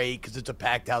visuals are great because it's a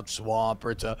packed out swamp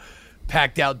or it's a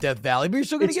packed out Death Valley. But you're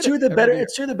still going to get two of the better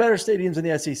stadiums in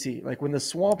the SEC. Like when the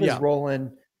swamp is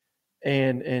rolling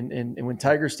and when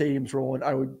Tiger Stadium's rolling,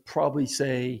 I would probably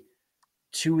say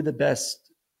two of the best.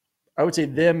 I would say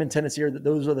them and Tennessee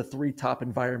those are the three top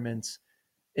environments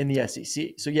in the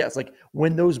SEC. So yeah, it's like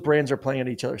when those brands are playing at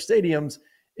each other's stadiums,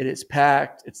 it is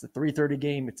packed. It's the 3:30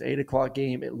 game. It's 8:00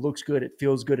 game. It looks good. It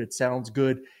feels good. It sounds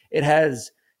good.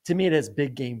 To me, it has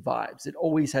big game vibes. It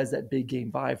always has that big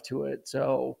game vibe to it.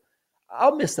 So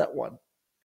I'll miss that one.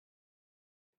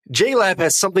 JLab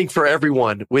has something for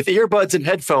everyone with earbuds and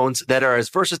headphones that are as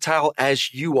versatile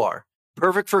as you are.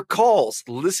 Perfect for calls,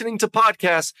 listening to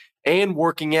podcasts, and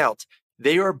working out.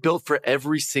 They are built for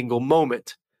every single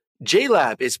moment.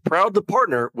 JLab is proud to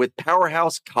partner with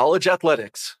Powerhouse College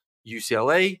Athletics.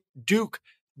 UCLA, Duke,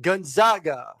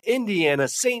 Gonzaga, Indiana,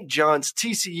 St. John's,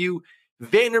 TCU,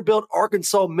 Vanderbilt,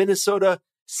 Arkansas, Minnesota,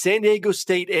 San Diego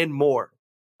State, and more.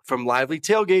 From lively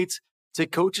tailgates to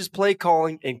coaches play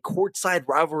calling and courtside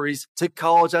rivalries to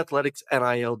college athletics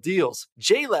NIL deals,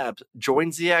 JLab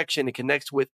joins the action and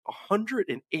connects with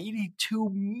 182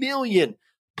 million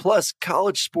plus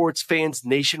college sports fans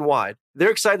nationwide. They're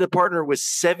excited to partner with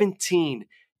 17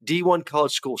 D1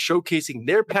 college schools showcasing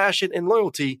their passion and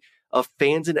loyalty of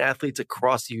fans and athletes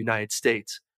across the United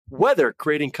States. Whether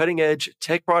creating cutting-edge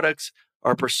tech products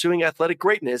or pursuing athletic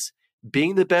greatness,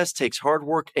 being the best takes hard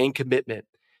work and commitment.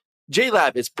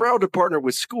 JLab is proud to partner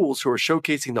with schools who are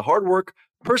showcasing the hard work,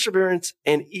 perseverance,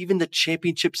 and even the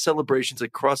championship celebrations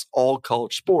across all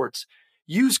college sports.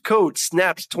 Use code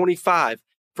SNAPS25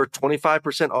 for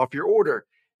 25% off your order.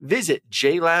 Visit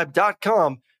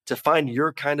JLab.com to find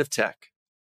your kind of tech.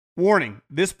 Warning,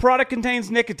 this product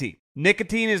contains nicotine.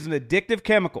 Nicotine is an addictive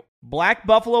chemical. Black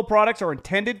Buffalo products are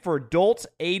intended for adults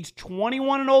aged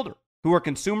 21 and older who are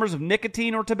consumers of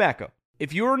nicotine or tobacco.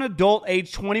 If you're an adult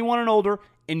aged 21 and older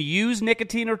and use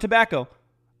nicotine or tobacco,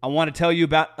 I want to tell you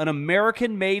about an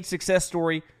American-made success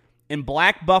story in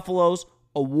Black Buffalo's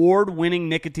award-winning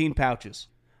nicotine pouches.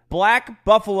 Black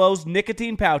Buffalo's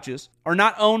nicotine pouches are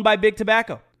not owned by Big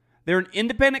Tobacco. They're an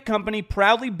independent company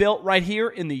proudly built right here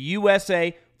in the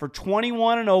USA for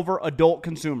 21 and over adult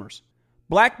consumers.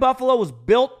 Black Buffalo was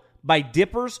built by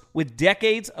dippers with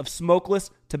decades of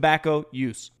smokeless tobacco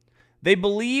use. They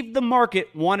believed the market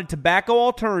wanted tobacco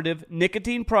alternative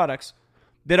nicotine products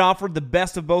that offered the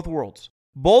best of both worlds.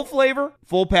 Bold flavor,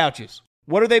 full pouches.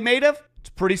 What are they made of? It's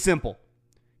pretty simple.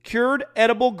 Cured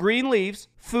edible green leaves,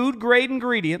 food-grade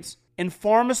ingredients, and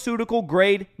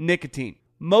pharmaceutical-grade nicotine.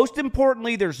 Most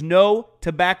importantly, there's no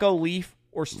tobacco leaf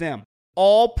or stem.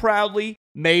 All proudly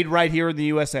made right here in the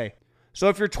USA. So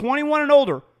if you're 21 and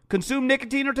older, consume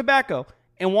nicotine or tobacco,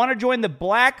 and want to join the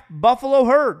Black Buffalo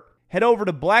herd, head over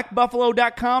to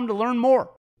blackbuffalo.com to learn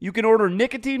more. You can order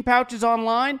nicotine pouches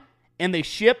online, and they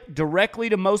ship directly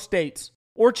to most states.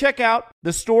 Or check out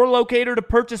the store locator to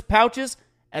purchase pouches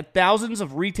at thousands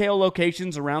of retail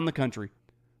locations around the country.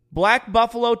 Black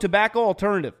Buffalo Tobacco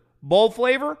Alternative. Bold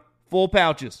flavor, full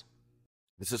pouches.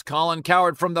 This is Colin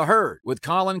Cowherd from The Herd with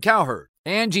Colin Cowherd.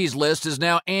 Angie's List is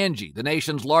now Angie, the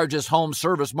nation's largest home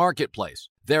service marketplace.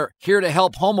 They're here to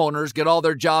help homeowners get all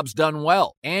their jobs done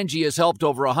well. Angie has helped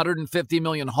over 150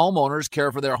 million homeowners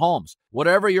care for their homes.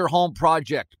 Whatever your home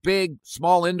project, big,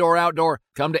 small, indoor, outdoor,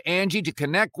 come to Angie to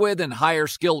connect with and hire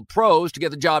skilled pros to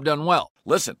get the job done well.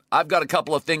 Listen, I've got a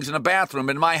couple of things in a bathroom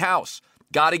in my house.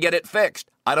 Got to get it fixed.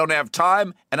 I don't have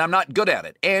time, and I'm not good at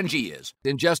it. Angie is.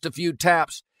 In just a few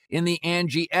taps in the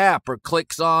Angie app or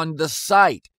clicks on the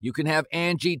site, you can have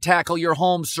Angie tackle your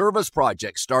home service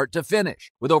project start to finish.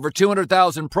 With over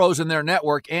 200,000 pros in their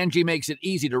network, Angie makes it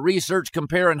easy to research,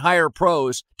 compare, and hire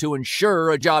pros to ensure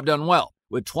a job done well.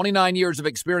 With 29 years of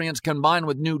experience combined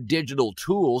with new digital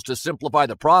tools to simplify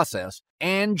the process,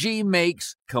 Angie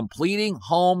makes completing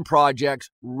home projects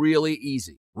really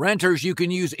easy. Renters, you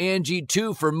can use Angie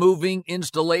too for moving,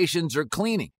 installations, or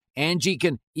cleaning. Angie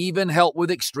can even help with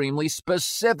extremely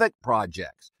specific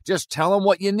projects. Just tell them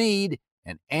what you need,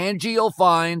 and Angie will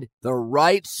find the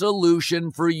right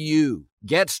solution for you.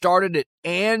 Get started at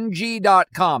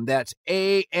Angie.com. That's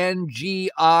ANGI.com,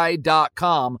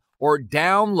 or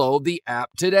download the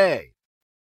app today.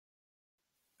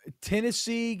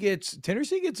 Tennessee gets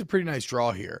a pretty nice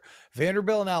draw here.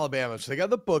 Vanderbilt and Alabama. So they got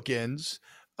the bookends.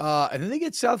 And then they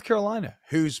get South Carolina,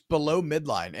 who's below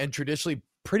midline and traditionally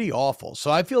pretty awful. So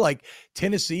I feel like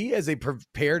Tennessee, as they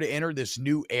prepare to enter this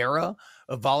new era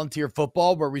of volunteer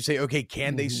football, where we say, okay,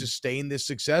 can they sustain this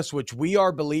success? Which we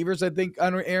are believers, I think.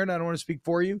 Aaron, I don't want to speak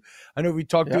for you. I know we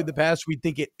talked to you in the past. We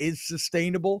think it is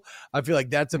sustainable. I feel like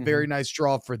that's a very nice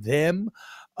draw for them.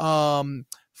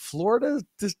 Florida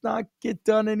does not get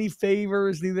done any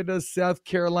favors. Neither does South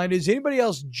Carolina. Does anybody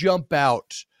else jump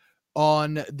out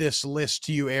on this list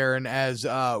to you, Aaron, as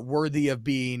worthy of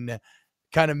being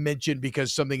kind of mentioned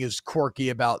because something is quirky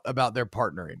about their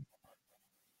partnering?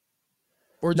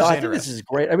 Or just I think this is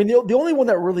great. I mean, the only one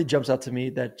that really jumps out to me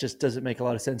that just doesn't make a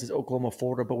lot of sense is Oklahoma,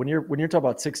 Florida. But when you're talking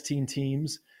about 16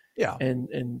 teams,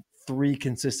 and 3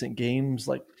 consistent games,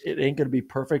 like, it ain't going to be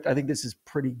perfect. I think this is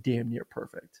pretty damn near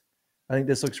perfect. I think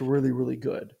this looks really, really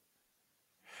good.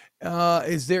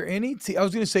 Is there any I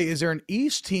was going to say, is there an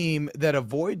East team that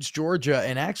avoids Georgia?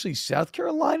 And actually South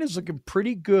Carolina is looking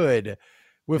pretty good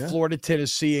with Florida,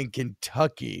 Tennessee, and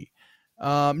Kentucky.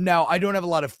 Now, I don't have a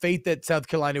lot of faith that South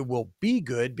Carolina will be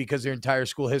good because their entire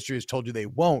school history has told you they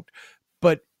won't.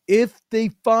 But if they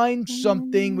find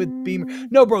something with Beamer,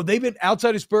 no, bro, they've been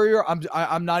outside of Spurrier.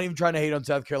 I'm not even trying to hate on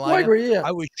South Carolina. I agree,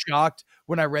 I was shocked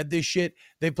when I read this shit.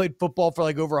 They played football for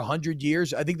like over 100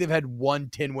 years. I think they've had 1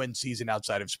 10-win season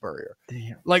outside of Spurrier.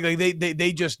 Damn. Like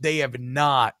they have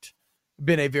not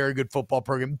been a very good football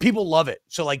program. People love it.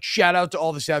 So, like, shout out to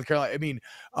all the South Carolina. I mean,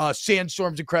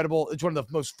 Sandstorm's incredible. It's one of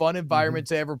the most fun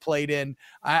environments I ever played in.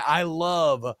 I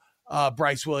love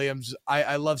Bryce Williams.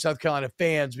 I love South Carolina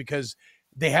fans because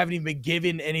they haven't even been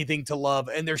given anything to love,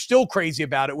 and they're still crazy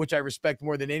about it, which I respect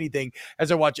more than anything, as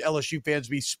I watch LSU fans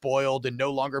be spoiled and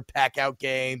no longer pack out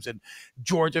games, and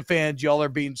Georgia fans, y'all are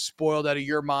being spoiled out of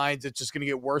your minds. It's just going to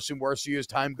get worse and worse as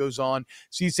time goes on.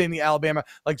 So you saying the Alabama,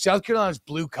 like, South Carolina's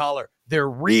blue collar. They're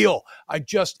real.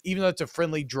 Even though it's a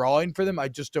friendly drawing for them, I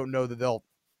just don't know that they'll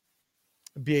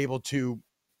be able to,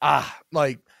 I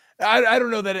don't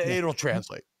know that it'll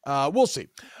translate. We'll see.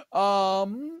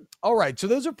 All right. So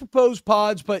those are proposed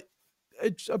pods, but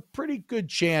it's a pretty good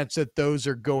chance that those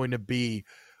are going to be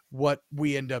what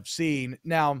we end up seeing.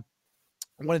 Now,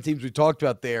 one of the teams we talked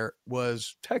about there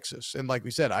was Texas. And like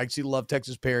we said, I actually love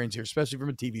Texas pairings here, especially from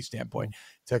a TV standpoint.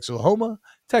 Texas, Oklahoma,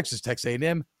 Texas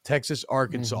A&M, Texas,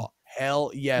 Arkansas. Hell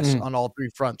yes, on all 3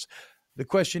 fronts. The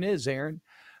question is, Aaron,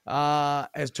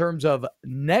 as terms of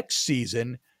next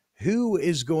season, who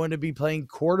is going to be playing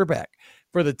quarterback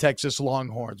for the Texas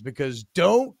Longhorns? Because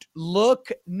don't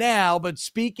look now, but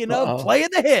speaking of playing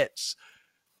the hits,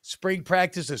 spring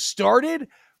practice has started,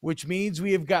 which means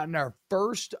we have gotten our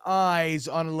first eyes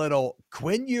on a little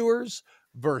Quinn Ewers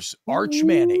versus Arch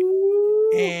Manning.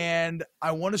 And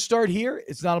I want to start here.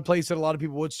 It's not a place that a lot of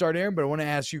people would start, Aaron, but I want to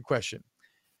ask you a question.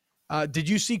 Did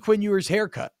you see Quinn Ewers'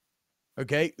 haircut?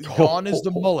 Okay. Gone is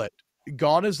the mullet.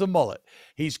 Gone is the mullet.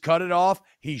 He's cut it off.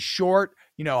 He's short,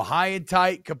 high and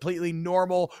tight, completely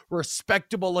normal,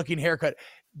 respectable looking haircut.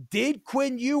 Did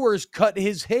Quinn Ewers cut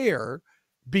his hair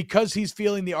because he's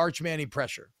feeling the Arch Manning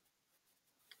pressure?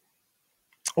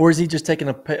 Or is he just taking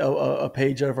a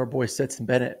page out of our boy Stetson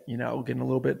Bennett, getting a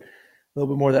little bit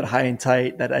more of that high and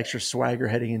tight, that extra swagger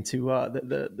heading into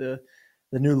the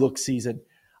new look season?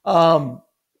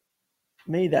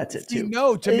 Maybe that's it too.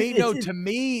 To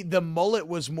me, the mullet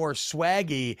was more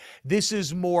swaggy. This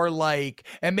is more like,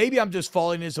 and maybe I'm just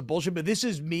falling into bullshit, but this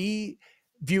is me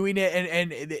viewing it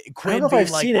and Quinn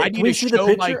being like, I need to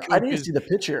show my coaches. I need to see the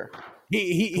picture.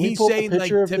 He's saying,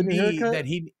 like, to me that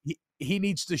he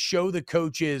needs to show the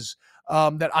coaches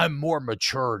that I'm more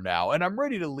mature now and I'm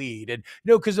ready to lead. And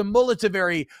because the mullet's a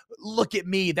very look at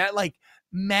me, that like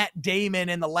Matt Damon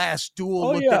in The Last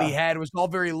Duel that he had was all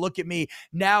very look at me.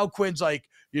 Now Quinn's like,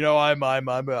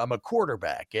 I'm a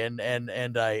quarterback and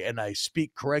I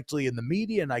speak correctly in the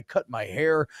media and I cut my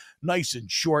hair nice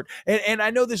and short. And I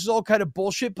know this is all kind of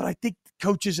bullshit, but I think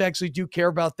coaches actually do care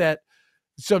about that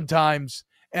sometimes.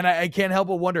 And I can't help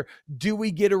but wonder, do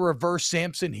we get a reverse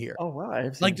Samson here? Oh,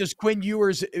 wow. Like, does Quinn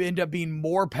Ewers end up being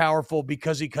more powerful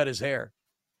because he cut his hair?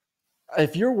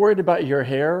 If you're worried about your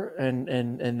hair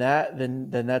and that, then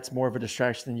that's more of a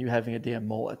distraction than you having a damn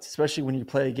mullet, especially when you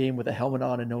play a game with a helmet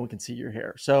on and no one can see your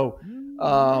hair. So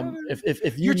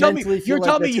if you mentally feel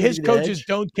like that's his gonna be the coaches edge,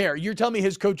 don't care. You're telling me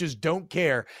his coaches don't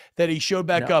care that he showed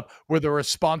back No. up with a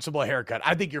responsible haircut.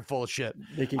 I think you're full of shit.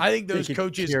 I think those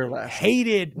coaches care less.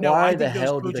 hated. No, Why I the think those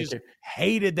hell do they coaches care?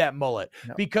 hated that mullet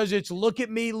No. because it's look at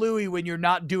me, Louie, when you're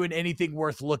not doing anything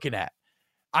worth looking at.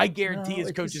 I guarantee No, his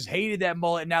it's coaches just- hated that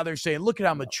mullet. And now they're saying, look at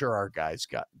how mature our guy's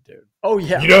gotten, dude. Oh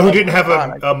yeah. You know who didn't my have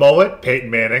God. a mullet? Peyton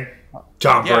Manning.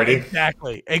 Tom Yeah, Brady.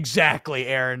 exactly,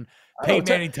 Aaron. Peyton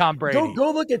Manning, Tom Brady.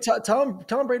 Go look at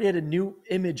Tom Brady had a new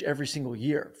image every single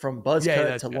year, from buzz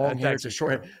cut to long hair to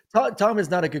short hair. Tom is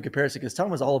not a good comparison because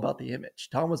Tom was all about the image.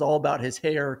 Tom was all about his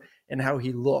hair and how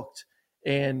he looked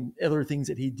and other things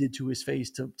that he did to his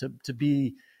face to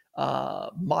be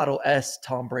Model S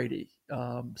Tom Brady.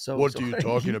 What are you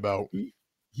talking about?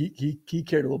 He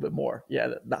cared a little bit more.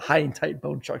 Yeah, the high and tight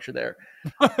bone structure there.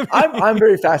 I'm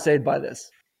very fascinated by this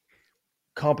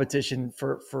competition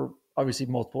for obviously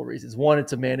multiple reasons. One,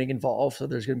 it's a Manning involved, so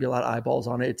there's going to be a lot of eyeballs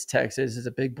on it. It's Texas, it's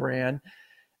a big brand.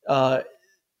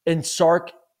 And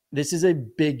Sark, this is a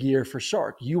big year for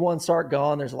Sark. You want Sark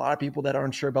gone. There's a lot of people that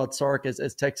aren't sure about Sark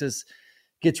as Texas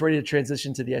gets ready to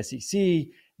transition to the SEC.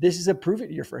 This is a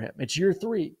prove-it year for him. It's year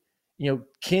 3.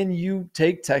 Can you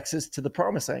take Texas to the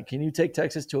promised land? Can you take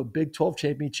Texas to a Big 12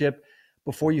 championship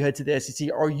before you head to the SEC?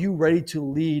 Are you ready to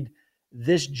lead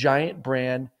this giant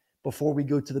brand before we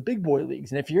go to the big boy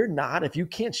leagues? And if you're not, if you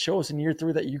can't show us in year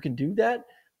 3 that you can do that,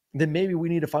 then maybe we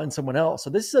need to find someone else.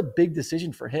 So this is a big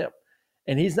decision for him.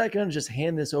 And he's not going to just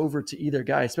hand this over to either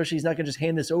guy, especially he's not going to just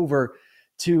hand this over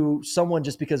to someone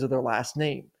just because of their last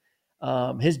name.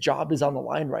 His job is on the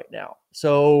line right now.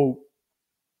 So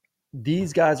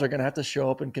these guys are going to have to show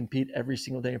up and compete every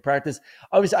single day in practice.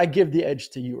 Obviously, I give the edge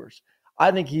to Ewers.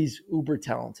 I think he's uber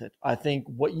talented. I think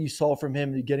what you saw from him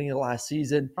at the beginning of the last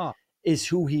season is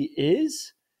who he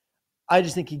is. I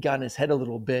just think he got in his head a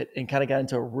little bit and kind of got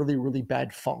into a really, really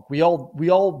bad funk. We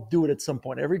all do it at some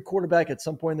point. Every quarterback at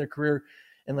some point in their career,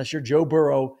 unless you're Joe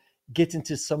Burrow, gets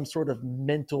into some sort of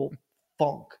mental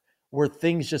funk where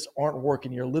things just aren't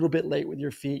working. You're a little bit late with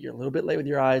your feet. You're a little bit late with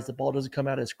your eyes. The ball doesn't come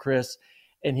out as crisp.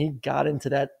 And he got into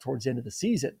that towards the end of the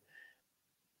season.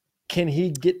 Can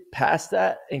he get past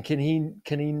that? And can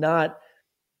he not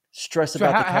stress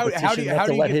about the competition? How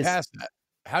do you get past that?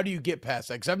 How do you get past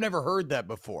that? Because I've never heard that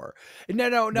before.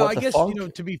 No. I guess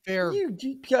funk? To be fair, you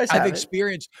guys I've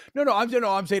experienced.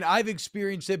 I'm saying I've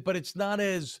experienced it, but it's not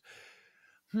as.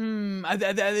 I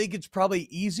think it's probably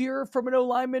easier from an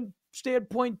O-lineman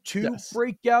standpoint to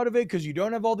break out of it because you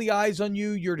don't have all the eyes on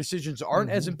you. Your decisions aren't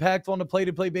as impactful on the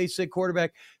play-to-play basis at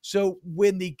quarterback. So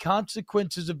when the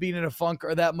consequences of being in a funk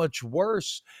are that much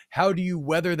worse, how do you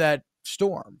weather that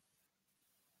storm?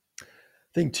 I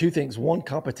think 2 things. One,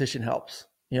 competition helps.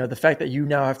 The fact that you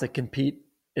now have to compete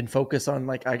and focus on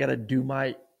I got to do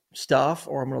my stuff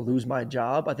or I'm going to lose my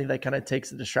job. I think that kind of takes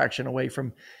the distraction away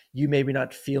from you maybe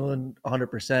not feeling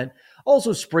 100%.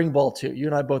 Also spring ball too. You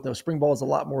and I both know spring ball is a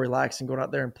lot more relaxed than going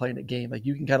out there and playing a game.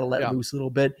 You can kind of let loose a little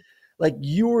bit.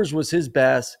 Yours was his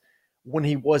best when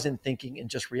he wasn't thinking and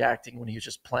just reacting, when he was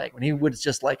just playing, when he was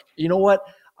just you know what?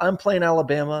 I'm playing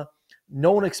Alabama.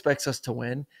 No one expects us to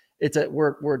win.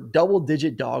 We're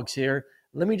double-digit dogs here.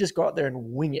 Let me just go out there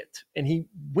and wing it. And he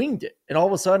winged it. And all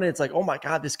of a sudden it's oh my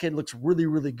God, this kid looks really,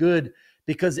 really good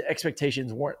because the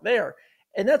expectations weren't there.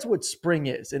 And that's what spring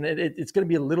is. And it's going to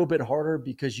be a little bit harder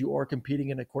because you are competing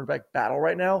in a quarterback battle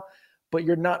right now, but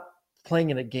you're not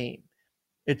playing in a game.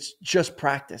 It's just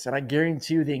practice. And I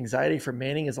guarantee you the anxiety for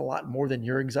Manning is a lot more than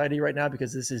your anxiety right now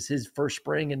because this is his first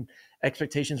spring and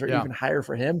expectations are even higher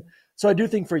for him. So I do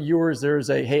think for yours, there's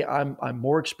hey, I'm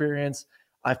more experienced.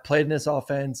 I've played in this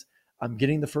offense. I'm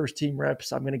getting the first team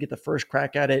reps. I'm going to get the first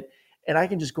crack at it. And I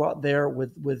can just go out there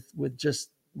with just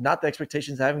not the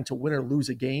expectations of having to win or lose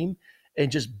a game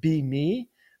and just be me.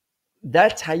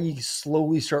 That's how you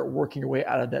slowly start working your way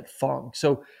out of that funk.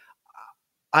 So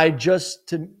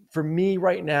for me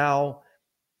right now,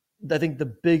 I think the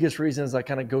biggest reason as I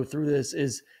kind of go through this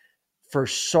is for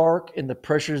Sark and the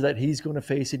pressures that he's going to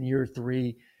face in year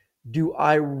 3. Do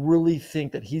I really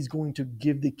think that he's going to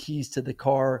give the keys to the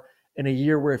car in a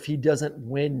year where if he doesn't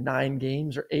win 9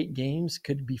 games or 8 games,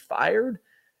 could be fired?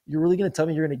 You're really going to tell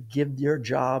me you're going to give your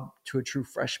job to a true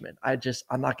freshman? I'm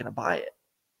not going to buy it.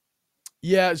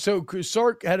 Yeah, so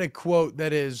Sark had a quote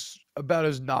that is about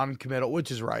as non-committal, which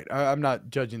is right. I'm not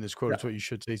judging this quote. It's what you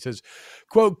should say. He says,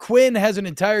 quote, Quinn has an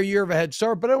entire year of a head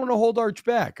start, but I want to hold Arch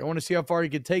back. I want to see how far he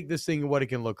can take this thing and what it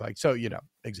can look like. So,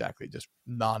 exactly, just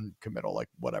non-committal,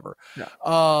 whatever.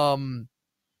 Yeah.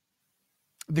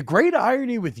 the great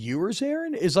irony with Ewers,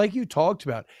 Aaron, is like you talked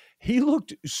about, he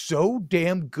looked so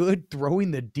damn good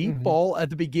throwing the deep ball at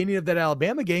the beginning of that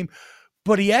Alabama game,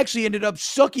 but he actually ended up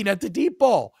sucking at the deep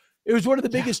ball. It was one of the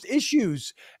biggest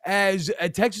issues, as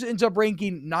Texas ends up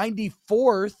ranking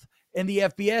 94th in the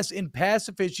FBS in pass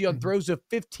efficiency on throws of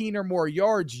 15 or more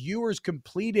yards. Ewers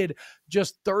completed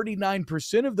just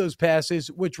 39% of those passes,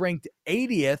 which ranked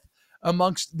 80th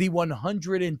amongst the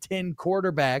 110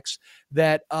 quarterbacks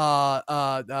that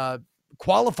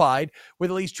qualified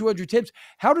with at least 200 attempts.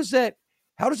 How does that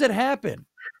happen?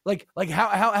 Like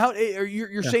how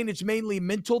you're saying it's mainly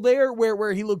mental there,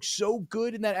 where he looked so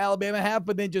good in that Alabama half,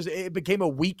 but then just it became a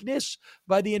weakness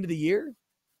by the end of the year?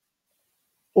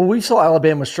 Well, we saw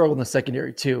Alabama struggle in the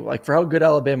secondary too. Like, for how good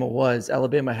Alabama was,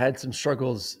 Alabama had some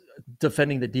struggles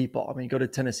defending the deep ball. I mean, go to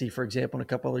Tennessee, for example, in a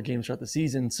couple other games throughout the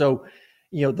season. So,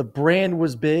 the brand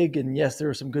was big, and yes, there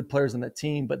were some good players on that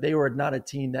team, but they were not a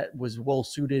team that was well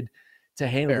suited to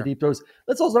handle the deep throws.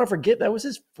 Let's also not forget that was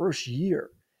his first year.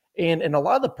 And a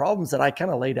lot of the problems that I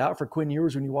kind of laid out for Quinn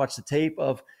Ewers when you watch the tape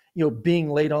of, being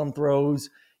late on throws,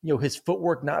 his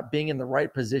footwork not being in the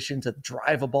right position to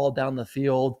drive a ball down the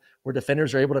field where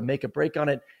defenders are able to make a break on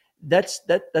it. That's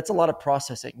a lot of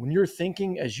processing. When you're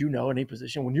thinking, as you know, in a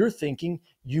position, when you're thinking,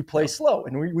 you play slow.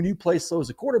 And when you play slow as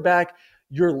a quarterback,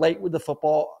 you're late with the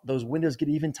football. Those windows get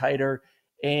even tighter.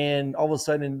 And all of a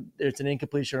sudden it's an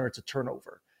incompletion or it's a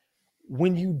turnover.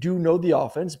 When you do know the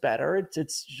offense better,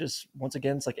 it's just, once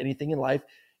again, it's like anything in life,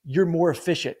 you're more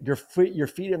efficient. Your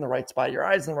feet in the right spot, your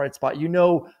eyes in the right spot.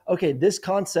 Okay, this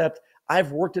concept,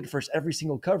 I've worked it for every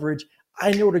single coverage.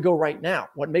 I know where to go right now.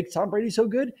 What makes Tom Brady so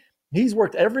good? He's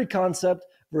worked every concept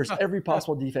versus every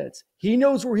possible defense. He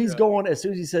knows where he's going as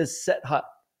soon as he says set hut.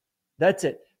 That's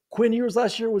it. Quinn Ewers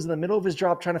last year was in the middle of his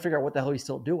drop trying to figure out what the hell he's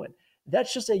still doing.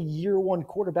 That's just a year one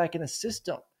quarterback in a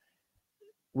system.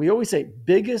 We always say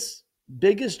biggest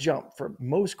jump for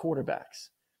most quarterbacks,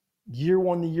 year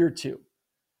one to year two.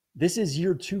 This is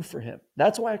year two for him.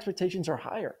 That's why expectations are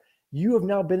higher. You have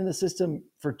now been in the system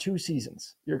for 2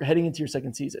 seasons. You're heading into your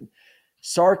second season.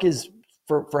 Sark is,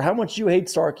 for how much you hate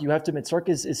Sark, you have to admit Sark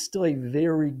is still a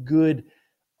very good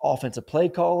offensive play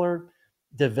caller,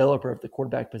 developer of the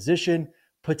quarterback position,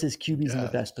 puts his QBs in the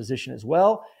best position as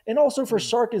well. And also for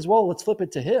Sark as well, let's flip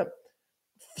it to him.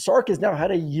 Sark has now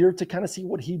had a year to kind of see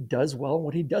what he does well and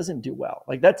what he doesn't do well.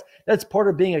 Like that's part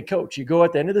of being a coach. You go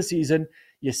at the end of the season,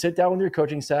 you sit down with your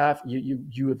coaching staff,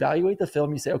 you evaluate the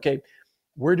film, you say, okay,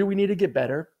 where do we need to get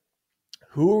better?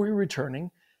 Who are we returning?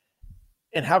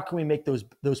 And how can we make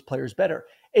those players better?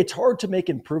 It's hard to make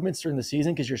improvements during the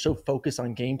season because you're so focused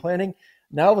on game planning.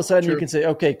 Now all of a sudden you can say,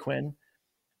 okay, Quinn,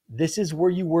 this is where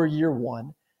you were year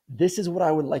one. This is what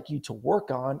I would like you to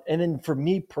work on. And then for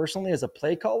me personally as a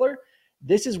play caller,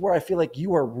 this is where I feel like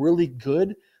you are really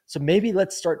good. So maybe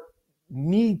let's start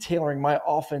me tailoring my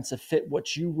offense to fit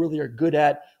what you really are good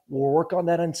at. We'll work on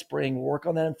that in spring. We'll work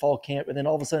on that in fall camp. And then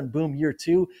all of a sudden, boom, year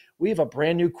two, we have a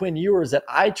brand new Quinn Ewers that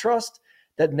I trust,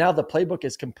 that now the playbook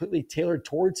is completely tailored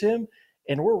towards him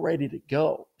and we're ready to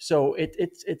go. So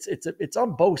it's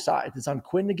on both sides. It's on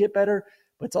Quinn to get better,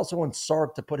 but it's also on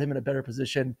Sark to put him in a better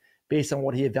position based on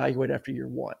what he evaluated after year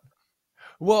one.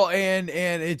 Well, and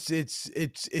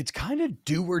it's kind of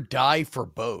do or die for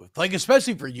both, like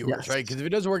especially for Ewers, right? Because if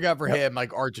it doesn't work out for him,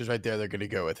 like Arch is right there, they're going to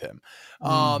go with him.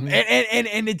 And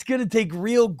it's going to take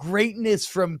real greatness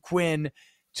from Quinn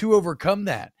to overcome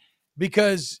that,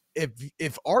 because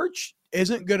if Arch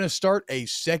isn't going to start a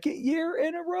second year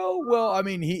in a row, well, I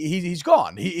mean he's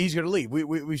gone. He's going to leave.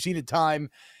 We've seen it time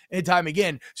and time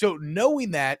again. So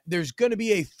knowing that, there's going to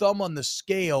be a thumb on the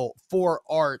scale for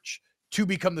Arch to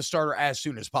become the starter as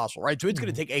soon as possible, right? So it's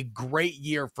going to take a great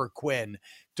year for Quinn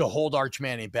to hold Arch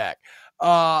Manning back.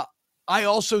 I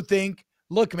also think,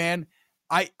 look, man,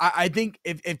 I think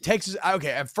if Texas,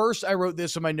 okay, at first I wrote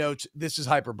this in my notes. This is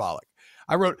hyperbolic.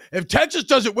 I wrote, if Texas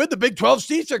doesn't win the Big 12,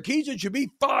 Steve Sarkisian should be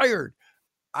fired.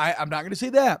 I'm not going to say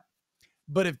that.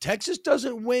 But if Texas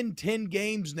doesn't win 10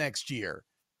 games next year,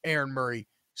 Aaron Murray,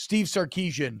 Steve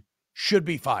Sarkisian should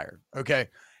be fired, okay?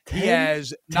 10? He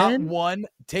has not won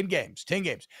 10 games.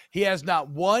 He has not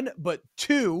one, but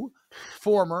 2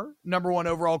 former number 1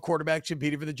 overall quarterbacks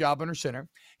competing for the job under center.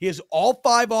 He has all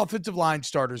 5 offensive line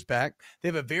starters back. They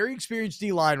have a very experienced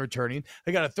D-line returning.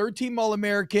 They got a 13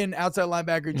 All-American outside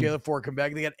linebacker, Jalen Ford, come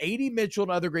back. They got 80 Mitchell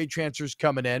and other great transfers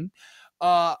coming in.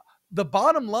 The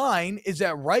bottom line is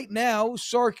that right now,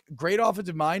 Sark, great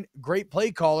offensive mind, great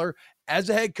play caller. As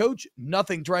a head coach,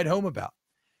 nothing to write home about.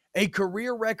 A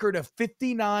career record of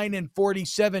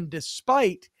 59-47,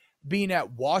 despite being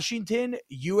at Washington,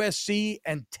 USC,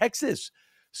 and Texas,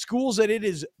 schools that it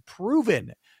is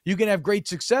proven you can have great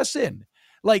success in.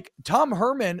 Like Tom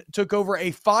Herman took over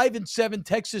a 5-7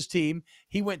 Texas team.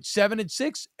 He went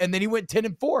 7-6, and then he went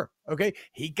 10-4. Okay.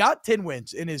 He got 10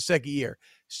 wins in his second year.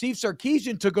 Steve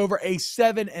Sarkisian took over a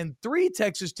 7-3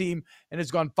 Texas team and has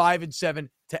gone 5-7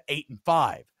 to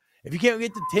 8-5. If you can't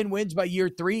get to 10 wins by year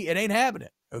 3, it ain't happening.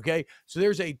 Okay. So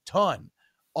there's a ton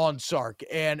on Sark.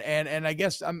 And I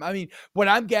guess, what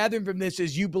I'm gathering from this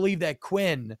is you believe that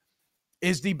Quinn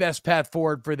is the best path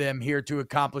forward for them here to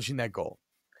accomplishing that goal.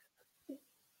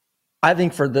 I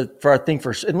think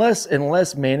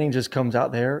unless Manning just comes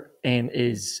out there and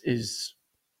is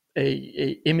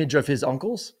a image of his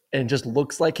uncles and just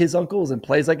looks like his uncles and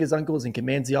plays like his uncles and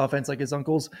commands the offense like his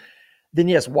uncles, then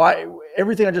yes, why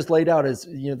everything I just laid out is,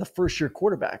 the first year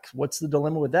quarterback. What's the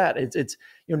dilemma with that? It's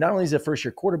not only is he a first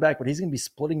year quarterback, but he's going to be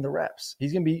splitting the reps.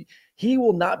 He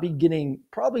will not be getting,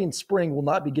 probably in spring, will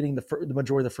not be getting the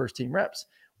majority of the first team reps.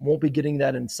 Won't be getting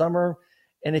that in summer.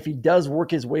 And if he does work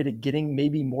his way to getting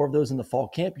maybe more of those in the fall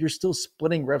camp, you're still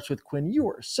splitting reps with Quinn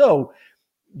Ewers. So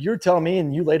you're telling me,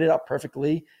 and you laid it out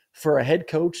perfectly, for a head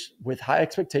coach with high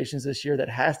expectations this year that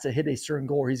has to hit a certain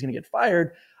goal or he's going to get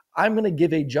fired, I'm going to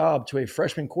give a job to a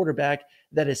freshman quarterback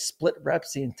that has split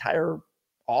reps the entire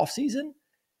offseason.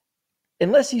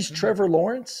 Unless he's Trevor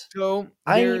Lawrence,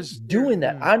 I ain't doing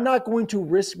that. I'm not going to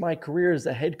risk my career as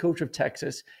the head coach of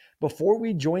Texas before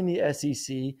we join the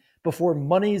SEC, before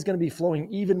money is going to be flowing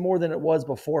even more than it was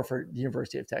before for the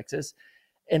University of Texas,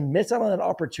 and miss out on an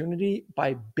opportunity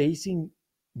by basing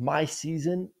my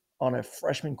season on a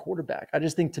freshman quarterback. I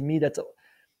just think, to me,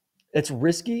 it's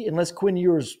risky unless Quinn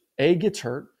Ewers, A, gets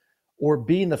hurt, or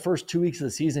B, in the first 2 weeks of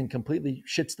the season completely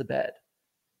shits the bed.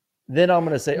 Then I'm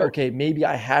going to say, okay, maybe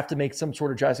I have to make some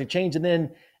sort of drastic change. And then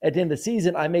at the end of the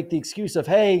season, I make the excuse of,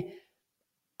 hey,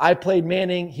 I played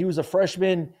Manning. He was a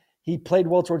freshman. He played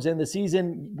well towards the end of the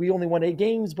season. We only won 8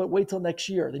 games, but wait till next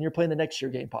year. Then you're playing the next year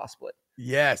game possibly.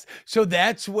 Yes. So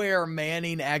that's where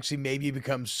Manning actually maybe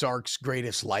becomes Sark's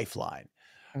greatest lifeline.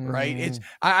 Right. It's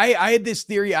I had this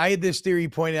theory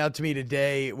pointed out to me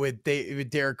today with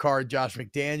Derek Carr, Josh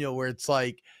McDaniel, where it's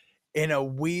like, in a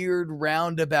weird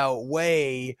roundabout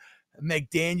way,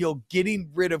 McDaniel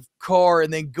getting rid of Carr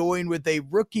and then going with a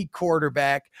rookie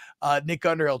quarterback. Nick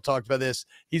Underhill talked about this.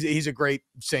 He's a great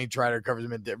Saints writer, covers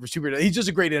him in he's just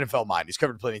a great NFL mind. He's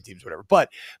covered plenty of teams, whatever. But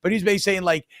he's basically saying,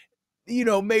 like,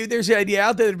 maybe there's the idea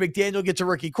out there that McDaniel gets a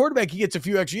rookie quarterback. He gets a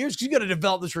few extra years because you got to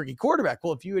develop this rookie quarterback.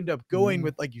 Well, if you end up going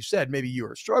with, like you said, maybe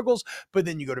Ewers struggles, but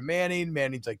then you go to Manning.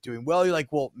 Manning's like doing well. You're like,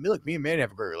 well, look, me and Manning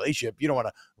have a great relationship. You don't want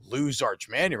to lose Arch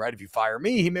Manning, right? If you fire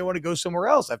me, he may want to go somewhere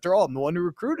else. After all, I'm the one who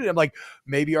recruited him. Like,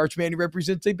 maybe Arch Manning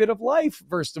represents a bit of life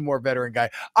versus a more veteran guy.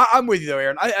 I'm with you though,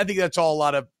 Aaron. I think that's all a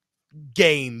lot of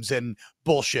games and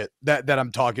bullshit that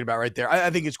I'm talking about right there.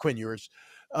 I think it's Quinn Ewers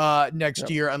next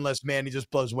year, unless Manny just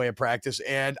blows away at practice.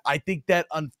 And I think that,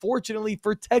 unfortunately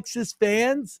for Texas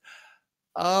fans,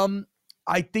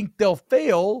 I think they'll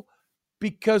fail,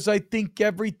 because I think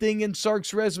everything in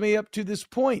Sark's resume up to this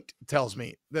point tells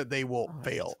me that they will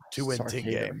fail to win 10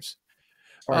 games.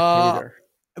 But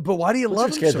why do you love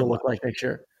him schedule so look like next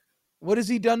year? What has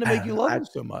he done to make you love him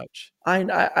so much? I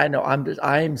know.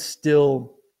 I'm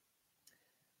still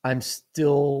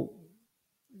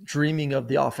dreaming of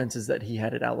the offenses that he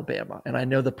had at Alabama. And I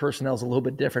know the personnel is a little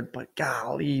bit different, but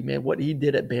golly, man, what he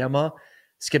did at Bama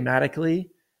schematically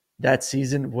that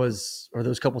season or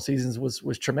those couple seasons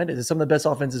was tremendous. It's some of the best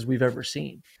offenses we've ever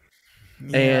seen.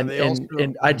 Yeah,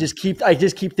 and I just keep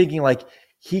thinking, like,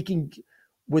 he can,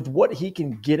 with what he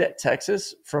can get at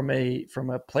Texas from a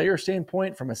player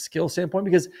standpoint, from a skill standpoint,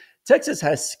 because Texas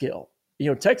has skill.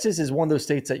 Texas is one of those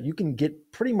states that you can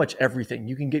get pretty much everything.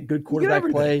 You can get good quarterback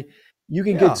play. You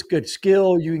can get good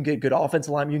skill. You can get good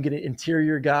offensive line. You can get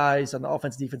interior guys on the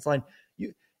offense defense line.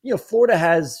 Florida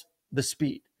has the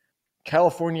speed.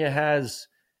 California has,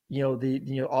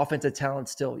 the offensive talent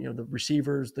still. The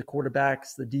receivers, the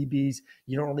quarterbacks, the DBs.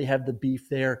 You don't really have the beef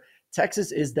there.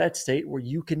 Texas is that state where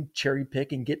you can cherry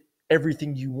pick and get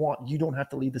everything you want. You don't have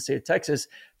to leave the state of Texas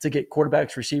to get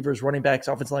quarterbacks, receivers, running backs,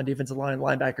 offensive line, defensive line,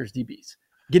 linebackers, DBs.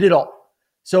 Get it all.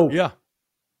 So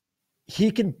he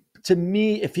can. To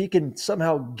me, if he can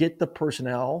somehow get the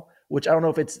personnel, which I don't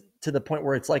know if it's to the point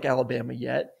where it's like Alabama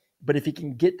yet, but if he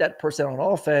can get that personnel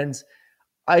on offense,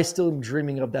 I still am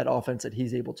dreaming of that offense that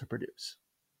he's able to produce.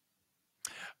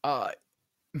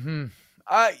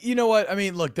 You know what? I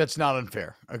mean, look, that's not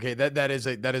unfair. Okay. That is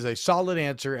a solid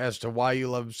answer as to why you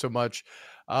love him so much.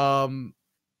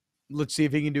 Let's see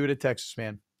if he can do it at Texas,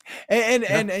 man.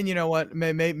 And you know what?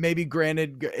 Maybe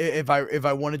granted, if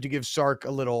I wanted to give Sark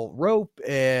a little rope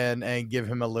and give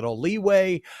him a little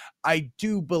leeway, I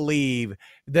do believe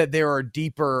that there are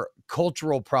deeper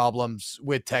cultural problems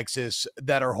with Texas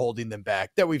that are holding them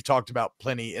back that we've talked about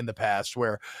plenty in the past,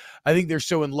 where I think they're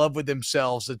so in love with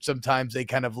themselves that sometimes they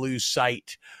kind of lose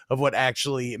sight of what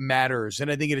actually matters. And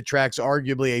I think it attracts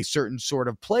arguably a certain sort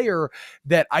of player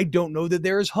that I don't know that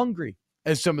they're as hungry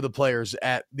as some of the players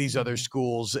at these other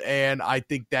schools. And I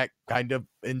think that kind of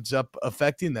ends up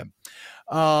affecting them.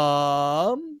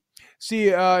 See,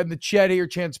 in the chat here,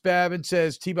 Chance Babin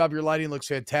says, T-Bob, your lighting looks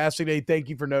fantastic today. Thank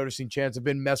you for noticing, Chance. I've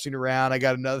been messing around. I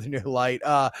got another new light.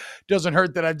 Doesn't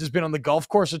hurt that I've just been on the golf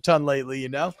course a ton lately,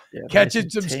 catching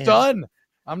some sun.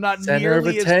 I'm not Center nearly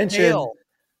of as attention. pale.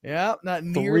 Yeah, not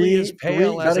nearly as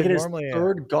pale as I normally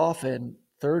am.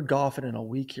 Third golfing in a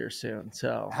week here soon.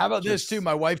 So how about this too?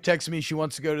 My wife texted me she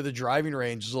wants to go to the driving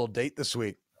range. It's a little date this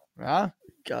week. God,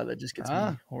 that just gets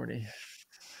me horny.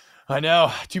 I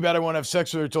know. Too bad I won't have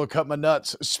sex with her till I cut my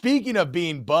nuts. Speaking of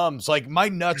being bums, like my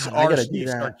nuts are Steve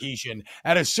Sarkisian.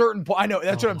 At a certain point, I know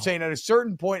that's what I'm saying. At a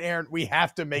certain point, Aaron, we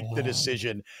have to make the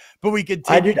decision. But we could.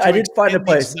 I did find a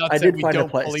place. I did find a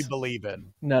place. Fully believe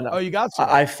in. No. Oh, you got some.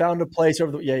 I found a place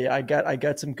over the. Yeah. I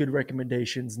got some good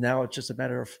recommendations. Now it's just a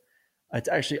matter of. It's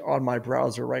actually on my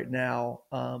browser right now.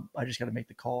 I just got to make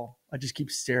the call. I just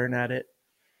keep staring at it.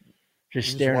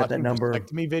 Just staring at that number.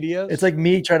 Me videos. It's like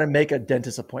me trying to make a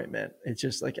dentist appointment. It's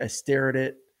just like I stare at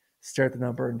it, stare at the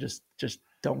number, and just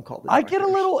don't call the doctors. I get a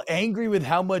little angry with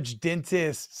how much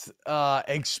dentists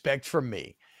expect from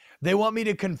me. They want me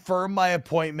to confirm my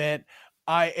appointment.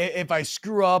 If I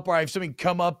screw up or I have something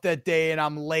come up that day and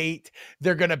I'm late,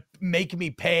 they're going to make me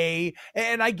pay.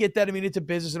 And I get that. I mean, it's a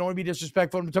business. I don't want to be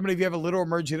disrespectful. Somebody, if you have a little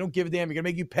emergency, they don't give a damn. You're going to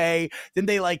make you pay. Then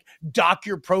they like dock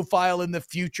your profile in the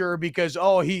future because,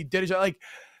 he did it. Like,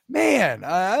 man,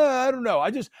 I don't know. I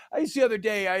just the other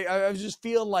day, I was just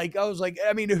feeling like, I was like,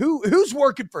 I mean, who's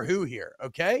working for who here?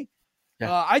 Okay.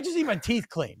 Yeah. I just need my teeth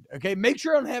cleaned. Okay. Make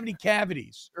sure I don't have any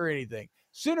cavities or anything.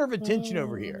 Center of attention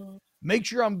over here. Make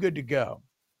sure I'm good to go.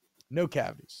 No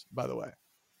cavities, by the way.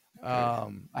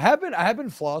 I have been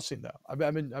flossing though. I've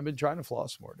been trying to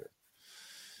floss more, dude.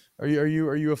 Are you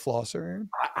a flosser, Aaron?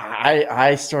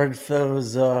 I started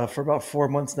those for about 4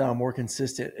 months now. I'm more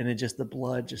consistent, and the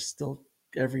blood just still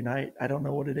every night. I don't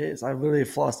know what it is. I literally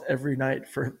flossed every night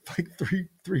for like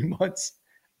three months,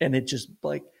 and it just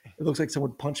like it looks like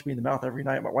someone punched me in the mouth every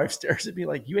night. My wife stares at me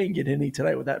like, "You ain't getting any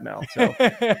tonight with that mouth."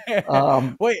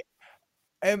 So, wait.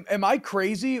 Am I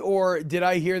crazy, or did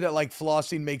I hear that like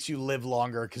flossing makes you live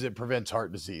longer because it prevents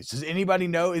heart disease? Does anybody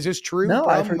know? Is this true? No,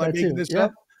 I've heard that too. This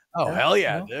up? Oh, yeah. Hell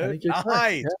yeah, dude.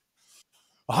 Nice. Yeah.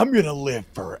 I'm going to live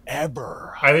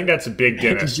forever. I think that's a big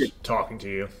dentist talking to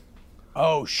you.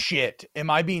 Oh, shit. Am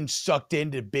I being sucked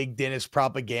into big dentist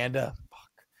propaganda?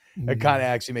 Fuck. It kind of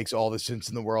actually makes all the sense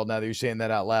in the world now that you're saying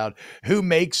that out loud. Who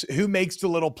makes the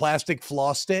little plastic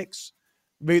floss sticks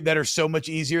that are so much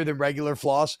easier than regular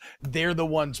floss? They're the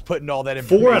ones putting all that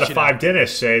information. 4 out of 5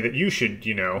 dentists say that you should,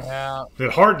 that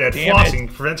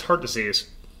flossing prevents heart disease.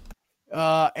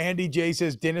 Andy J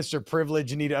says dentists are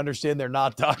privileged. You need to understand they're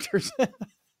not doctors.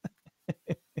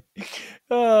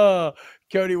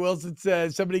 Cody Wilson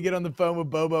says somebody get on the phone with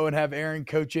Bobo and have Aaron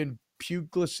coaching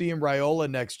Puglisi and Raiola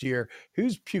next year.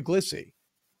 Who's Puglisi?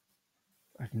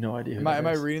 I have no idea. Am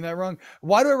I reading that wrong?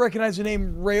 Why do I recognize the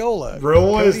name Raiola?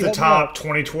 Raiola is the top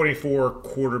 2024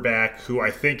 quarterback who I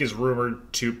think is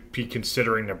rumored to be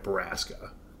considering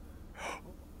Nebraska.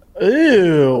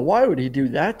 Ew, why would he do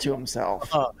that to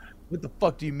himself? What the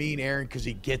fuck do you mean, Aaron? Because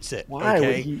he gets it. Why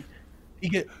would he?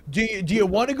 Do you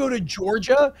want to go to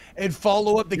Georgia and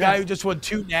follow up the guy who just won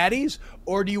 2 natties,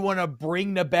 or do you want to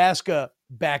bring Nebraska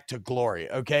back to glory?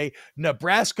 Okay,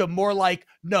 Nebraska more like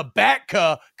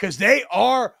Nebatka because they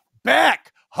are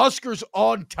back. Huskers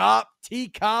on top.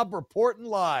 T-Cobb reporting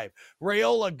live.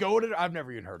 Raiola goated. I've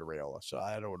never even heard of Raiola, so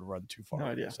I don't want to run too far. No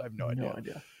idea. I have no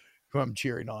idea who I'm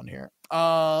cheering on here.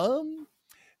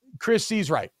 Chris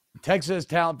C's right. Texas has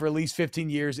talent for at least 15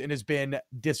 years and has been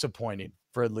disappointing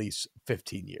for at least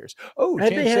 15 years. Oh, have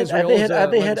they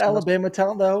had Alabama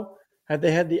talent though? Have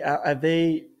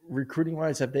they recruiting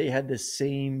wise? Have they had the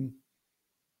same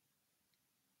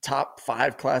top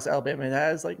 5 class Alabama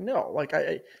has? Like no, like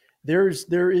there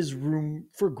is room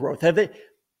for growth. Have they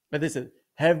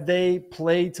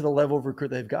played to the level of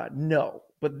recruit they've got? No,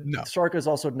 but Sark has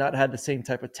also not had the same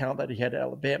type of talent that he had at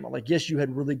Alabama. Like yes, you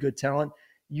had really good talent.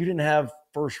 You didn't have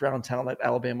first-round talent that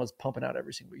Alabama's pumping out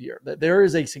every single year. There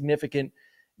is a significant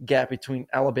gap between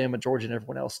Alabama, Georgia, and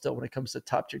everyone else still when it comes to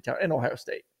top-tier talent, and Ohio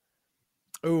State.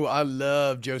 Oh, I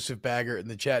love Joseph Baggert in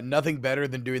the chat. Nothing better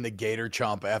than doing the Gator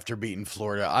chomp after beating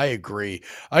Florida. I agree.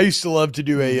 I used to love to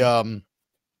do a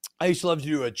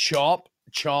chomp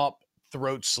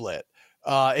throat slit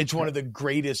It's one of the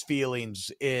greatest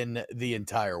feelings in the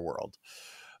entire world.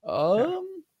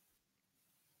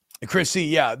 Chris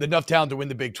C, the enough talent to win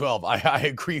the Big 12. I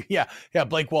agree. Yeah,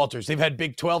 Blake Walters. They've had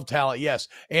Big 12 talent, yes.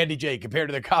 Andy J, compared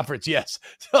to their conference, yes.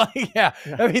 So,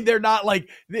 I mean, they're not like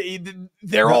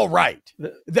they're all right.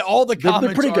 All the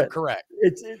comments are good. Correct.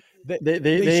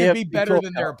 They should be better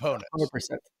than their opponents.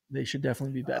 100%. They should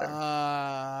definitely be better.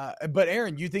 But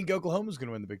Aaron, you think Oklahoma's going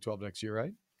to win the Big 12 next year,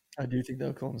 right? I do think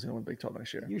Oklahoma's going to win Big 12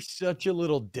 next year. You're such a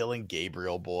little Dylan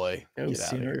Gabriel boy. Go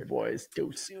Sooners, boys.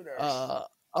 Go Sooners.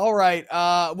 All right.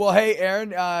 Well, hey,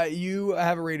 Aaron, you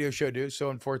have a radio show due, so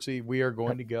unfortunately we are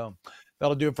going to go.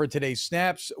 That'll do it for today's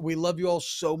Snaps. We love you all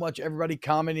so much. Everybody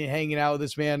commenting, hanging out with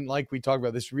this, man. Like we talked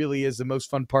about, this really is the most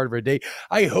fun part of our day.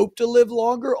 I hope to live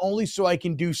longer only so I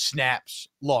can do Snaps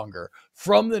longer.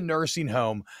 From the nursing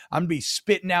home, I'm going to be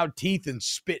spitting out teeth and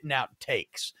spitting out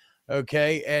takes.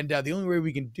 Okay, and the only way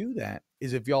we can do that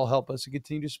is if y'all help us to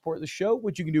continue to support the show,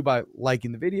 which you can do by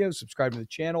liking the video, subscribing to the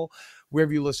channel,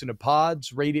 wherever you listen to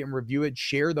pods, rate it and review it,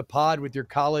 share the pod with your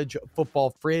college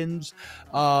football friends,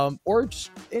 or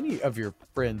just any of your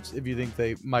friends if you think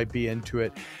they might be into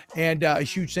it. And a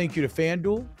huge thank you to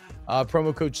FanDuel.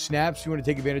 Promo code SNAPS if you want to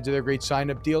take advantage of their great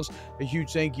sign-up deals. A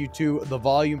huge thank you to The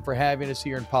Volume for having us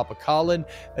here in Papa Colin,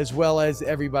 as well as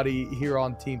everybody here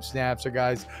on Team Snaps. Our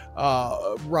guys,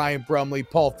 Ryan Brumley,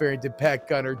 Paul Farrington, Pat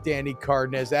Gunner, Danny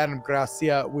Cardenas, Adam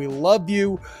Gracia. We love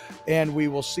you, and we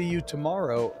will see you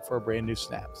tomorrow for a brand new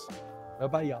Snaps.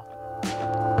 Bye-bye,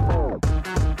 y'all.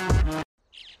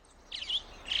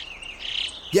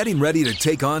 Getting ready to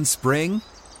take on spring?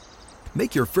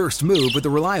 Make your first move with the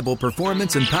reliable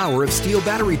performance and power of Steel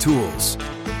battery tools.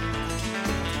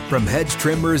 From hedge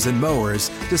trimmers and mowers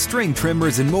to string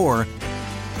trimmers and more,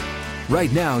 right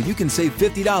now you can save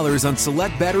 $50 on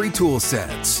select battery tool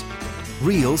sets.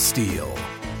 Real Steel.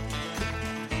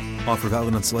 Offer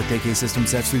valid on select AK system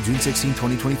sets through June 16,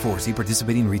 2024. See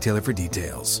participating retailer for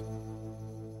details.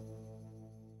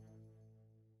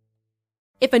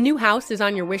 If a new house is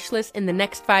on your wish list in the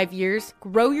next 5 years,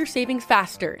 grow your savings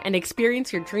faster and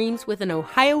experience your dreams with an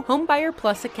Ohio Homebuyer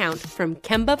Plus account from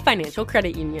Kemba Financial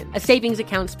Credit Union. A savings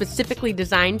account specifically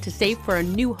designed to save for a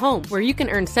new home, where you can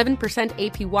earn 7%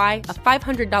 APY,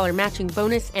 a $500 matching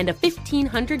bonus, and a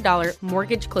 $1,500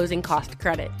 mortgage closing cost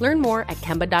credit. Learn more at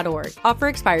Kemba.org. Offer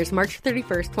expires March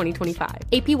 31st, 2025.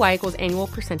 APY equals annual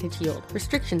percentage yield.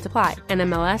 Restrictions apply.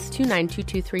 NMLS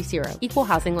 292230. Equal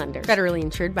housing lender. Federally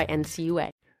insured by NCUA.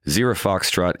 Zero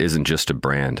Foxtrot isn't just a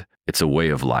brand, it's a way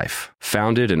of life.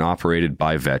 Founded and operated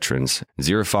by veterans,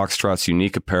 Zero Foxtrot's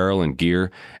unique apparel and gear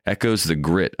echoes the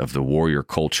grit of the warrior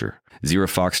culture. Zero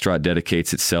Foxtrot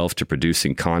dedicates itself to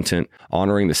producing content,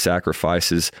 honoring the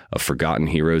sacrifices of forgotten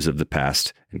heroes of the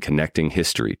past, and connecting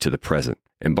history to the present.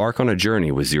 Embark on a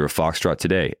journey with Zero Foxtrot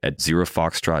today at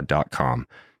zerofoxtrot.com.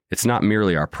 It's not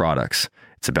merely our products,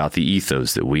 it's about the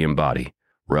ethos that we embody.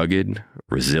 Rugged,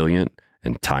 resilient,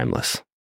 and timeless.